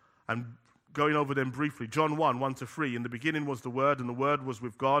 And going over them briefly, John 1, 1-3, in the beginning was the Word, and the Word was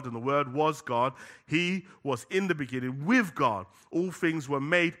with God, and the Word was God. He was in the beginning with God. All things were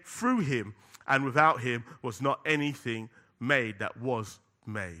made through him, and without him was not anything made that was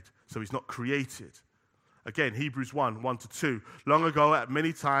made. So he's not created. Again, Hebrews 1, 1-2. Long ago, at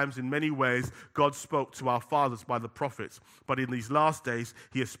many times, in many ways, God spoke to our fathers by the prophets. But in these last days,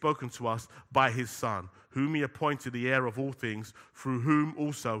 he has spoken to us by his Son, whom he appointed the heir of all things, through whom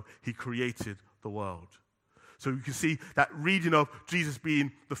also he created the world. So you can see that reading of Jesus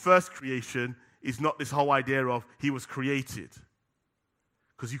being the first creation is not this whole idea of he was created.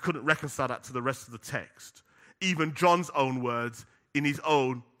 Because you couldn't reconcile that to the rest of the text. Even John's own words in his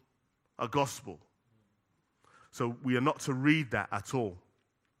own gospel. So we are not to read that at all.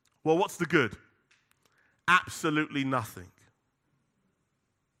 Well, what's the good? Absolutely nothing.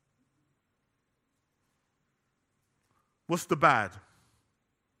 What's the bad?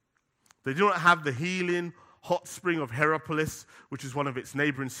 They do not have the healing hot spring of Hierapolis, which is one of its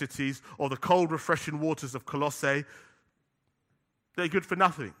neighboring cities, or the cold, refreshing waters of Colossae. They're good for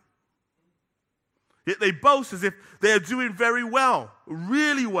nothing. Yet they boast as if they are doing very well,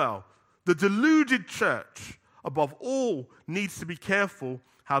 really well. The deluded church, above all, needs to be careful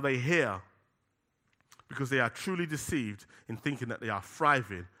how they hear, because they are truly deceived in thinking that they are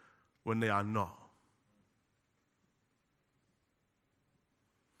thriving when they are not.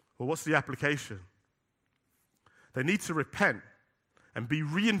 Well, what's the application? They need to repent and be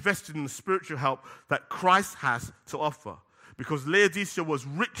reinvested in the spiritual help that Christ has to offer. Because Laodicea was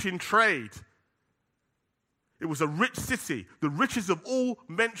rich in trade. It was a rich city, the richest of all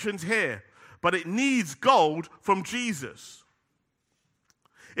mentioned here. But it needs gold from Jesus.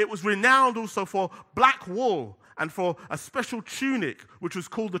 It was renowned also for black wool and for a special tunic, which was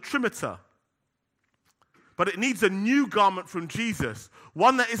called the trimeter. But it needs a new garment from Jesus,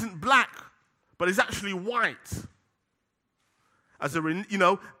 one that isn't black, but is actually white.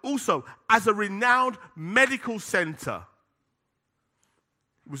 Also as a renowned medical center.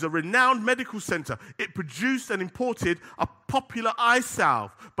 It was a renowned medical center. It produced and imported a popular eye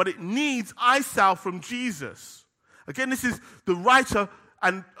salve, but it needs eye salve from Jesus. Again, this is the writer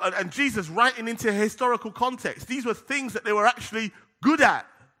and Jesus writing into a historical context. These were things that they were actually good at.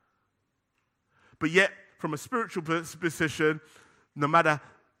 But yet, from a spiritual position, no matter,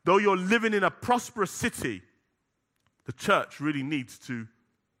 though you're living in a prosperous city, the church really needs to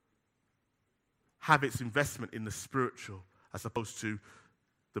have its investment in the spiritual as opposed to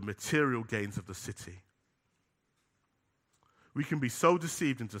the material gains of the city. We can be so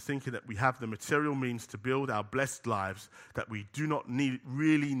deceived into thinking that we have the material means to build our blessed lives that we do not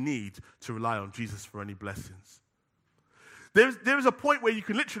really need to rely on Jesus for any blessings. There is a point where you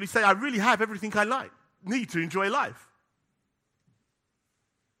can literally say, I really have everything I need to enjoy life.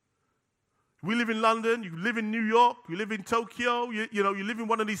 We live in London, you live in New York, you live in Tokyo, you live in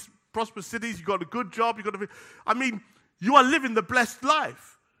one of these prosperous cities, you've got a good job, you are living the blessed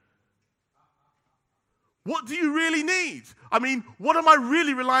life. What do you really need? What am I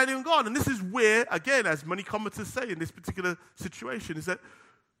really relying on God? And this is where, again, as many commenters say in this particular situation, is that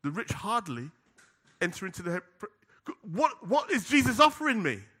the rich hardly enter into the... What is Jesus offering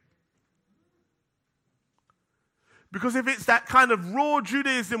me? Because if it's that kind of raw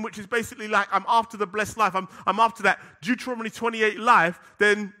Judaism, which is basically like, I'm after the blessed life, I'm after that Deuteronomy 28 life,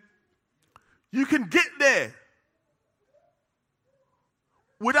 then you can get there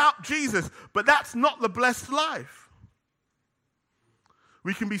without Jesus. But that's not the blessed life.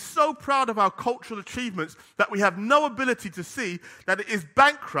 We can be so proud of our cultural achievements that we have no ability to see that it is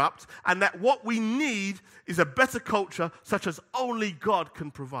bankrupt and that what we need is a better culture such as only God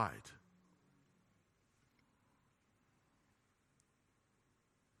can provide.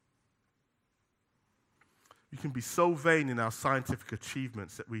 We can be so vain in our scientific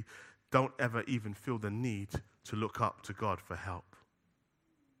achievements that we don't ever even feel the need to look up to God for help.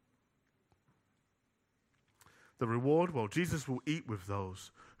 The reward, well, Jesus will eat with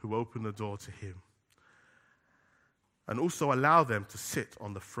those who open the door to him and also allow them to sit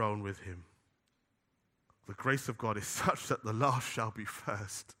on the throne with him. The grace of God is such that the last shall be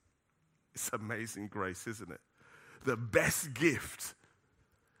first. It's amazing grace, isn't it? The best gift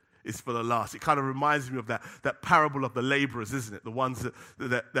is for the last. It kind of reminds me of that parable of the laborers, isn't it? The ones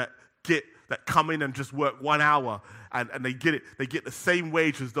that come in and just work 1 hour and they get the same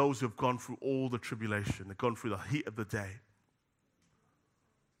wage as those who have gone through all the tribulation. They've gone through the heat of the day.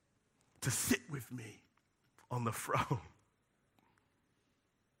 To sit with me on the throne.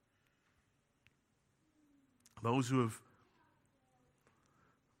 Those who have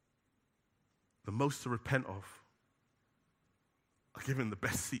the most to repent of are given the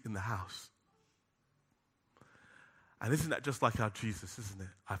best seat in the house. And isn't that just like our Jesus, isn't it?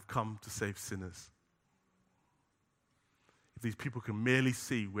 I've come to save sinners. If these people can merely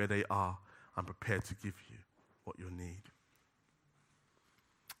see where they are, I'm prepared to give you what you need.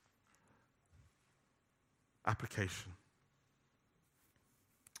 Application.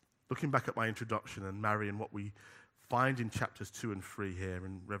 Looking back at my introduction and marrying what we find in chapters 2 and 3 here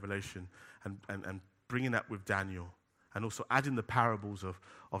in Revelation and bringing that with Daniel, and also adding the parables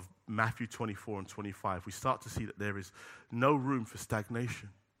of Matthew 24 and 25, we start to see that there is no room for stagnation.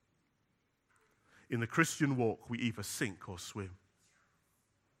 In the Christian walk, we either sink or swim.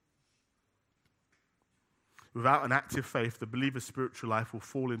 Without an active faith, the believer's spiritual life will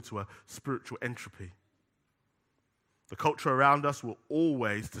fall into a spiritual entropy. The culture around us will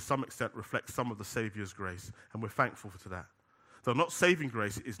always, to some extent, reflect some of the Savior's grace, and we're thankful for that. Though not saving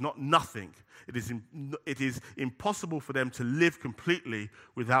grace is not nothing. It is impossible for them to live completely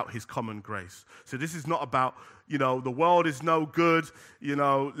without his common grace. So this is not about, the world is no good,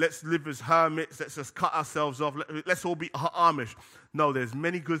 let's live as hermits, let's just cut ourselves off, let's all be Amish. No, there's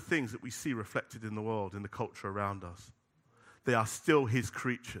many good things that we see reflected in the world, in the culture around us. They are still his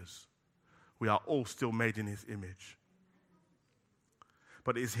creatures. We are all still made in his image.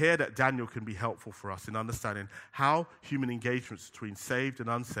 But it is here that Daniel can be helpful for us in understanding how human engagements between saved and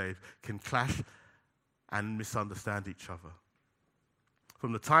unsaved can clash and misunderstand each other.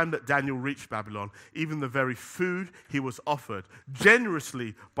 from the time that Daniel reached Babylon, even the very food he was offered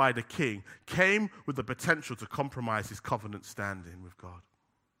generously by the king came with the potential to compromise his covenant standing with God.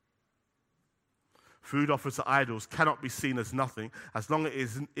 Food offered to idols cannot be seen as nothing as long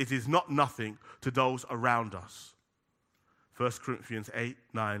as it is not nothing to those around us. 1 Corinthians 8,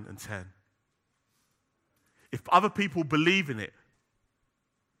 9, and 10. If other people believe in it,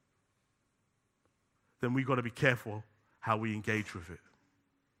 then we've got to be careful how we engage with it.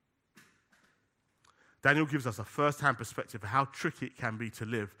 Daniel gives us a first-hand perspective of how tricky it can be to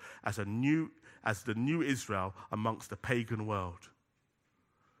live as the new Israel amongst the pagan world.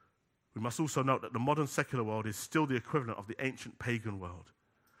 We must also note that the modern secular world is still the equivalent of the ancient pagan world.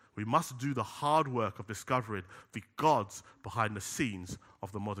 We must do the hard work of discovering the gods behind the scenes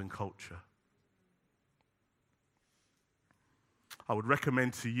of the modern culture. I would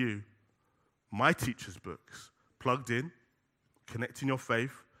recommend to you my teacher's books, Plugged In, Connecting Your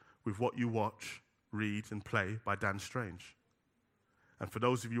Faith with What You Watch, Read, and Play by Dan Strange. And for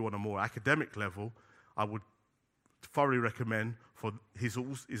those of you on a more academic level, I would thoroughly recommend for his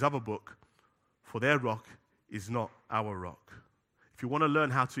other book, For Their Rock Is Not Our Rock. If you want to learn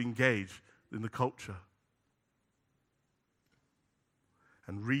how to engage in the culture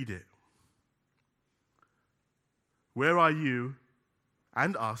and read it, where are you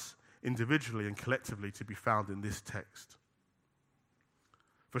and us individually and collectively to be found in this text?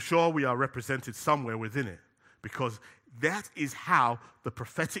 For sure, we are represented somewhere within it, because that is how the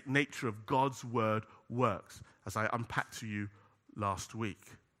prophetic nature of God's word works, as I unpacked to you last week.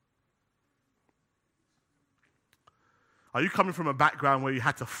 Are you coming from a background where you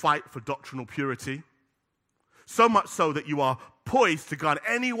had to fight for doctrinal purity? So much so that you are poised to gun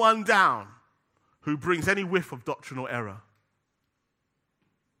anyone down who brings any whiff of doctrinal error?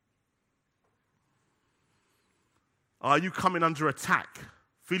 Are you coming under attack,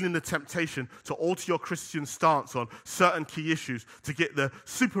 feeling the temptation to alter your Christian stance on certain key issues to get the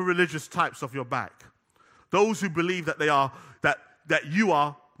super religious types off your back? Those who believe that that you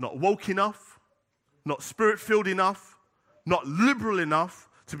are not woke enough, not spirit-filled enough, not liberal enough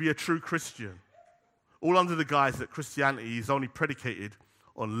to be a true Christian. All under the guise that Christianity is only predicated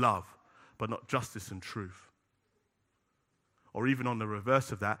on love, but not justice and truth. Or even on the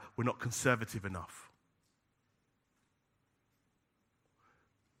reverse of that, we're not conservative enough.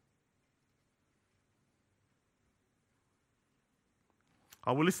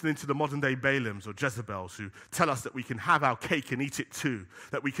 Are we listening to the modern-day Balaams or Jezebels who tell us that we can have our cake and eat it too,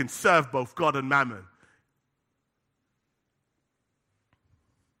 that we can serve both God and mammon?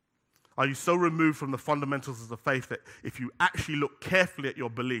 Are you so removed from the fundamentals of the faith that if you actually look carefully at your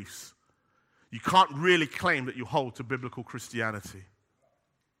beliefs, you can't really claim that you hold to biblical Christianity?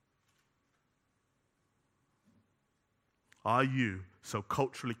 Are you so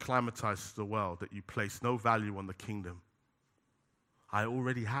culturally climatized to the world that you place no value on the kingdom? I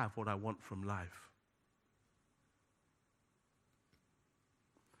already have what I want from life.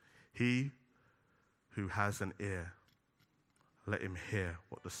 He who has an ear, let him hear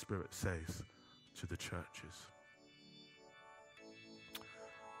what the Spirit says to the churches.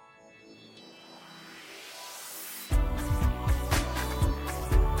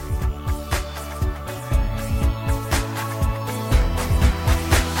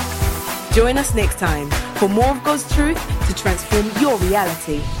 Join us next time for more of God's truth to transform your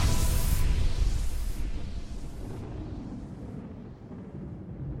reality.